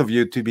both of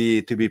you to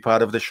be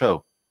part of the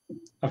show.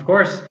 Of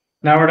course.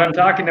 Now we're done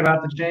talking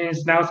about the change.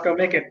 Now let's go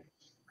make it.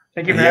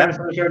 Thank you for having us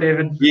on the show,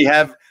 David. We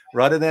have,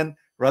 rather than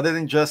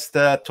just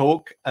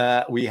talk,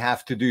 we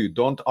have to do.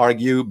 Don't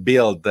argue,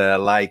 build,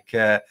 like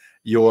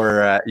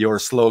your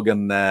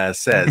slogan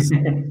says.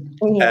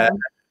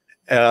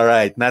 All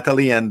right,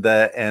 Natalie and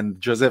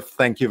Joseph,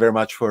 thank you very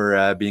much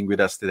for being with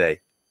us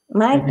today.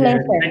 My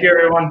pleasure. Thank you,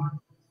 everyone.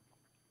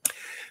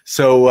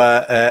 So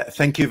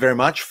thank you very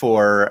much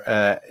for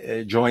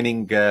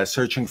joining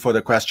Searching for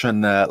the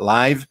Question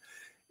Live.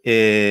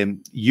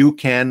 You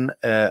can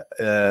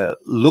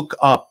look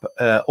up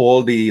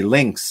all the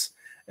links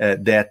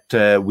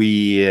that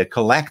we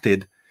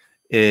collected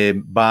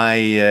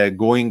by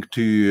going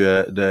to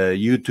the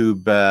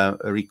YouTube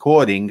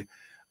recording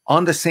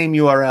on the same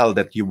URL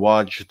that you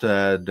watched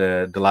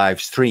the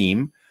live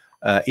stream.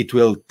 It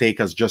will take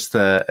us just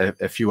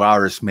a few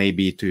hours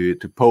maybe to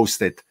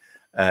post it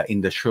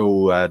in the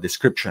show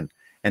description.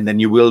 And then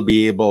you will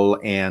be able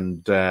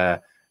and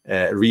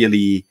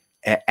really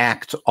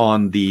act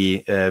on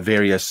the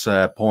various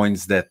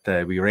points that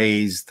we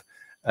raised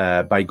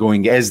by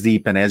going as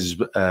deep and as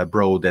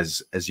broad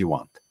as you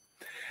want.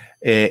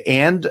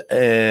 And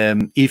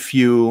if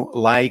you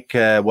like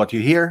what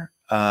you hear,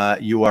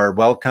 you are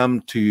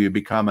welcome to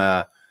become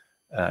a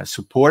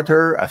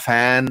supporter, a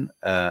fan,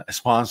 a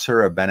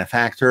sponsor, a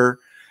benefactor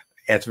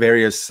at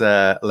various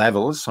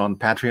levels on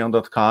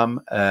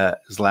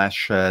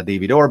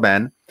patreon.com/David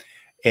Orban.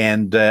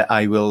 And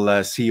I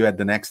will see you at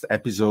the next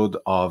episode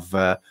of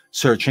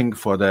Searching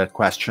for the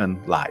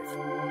Question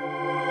Live.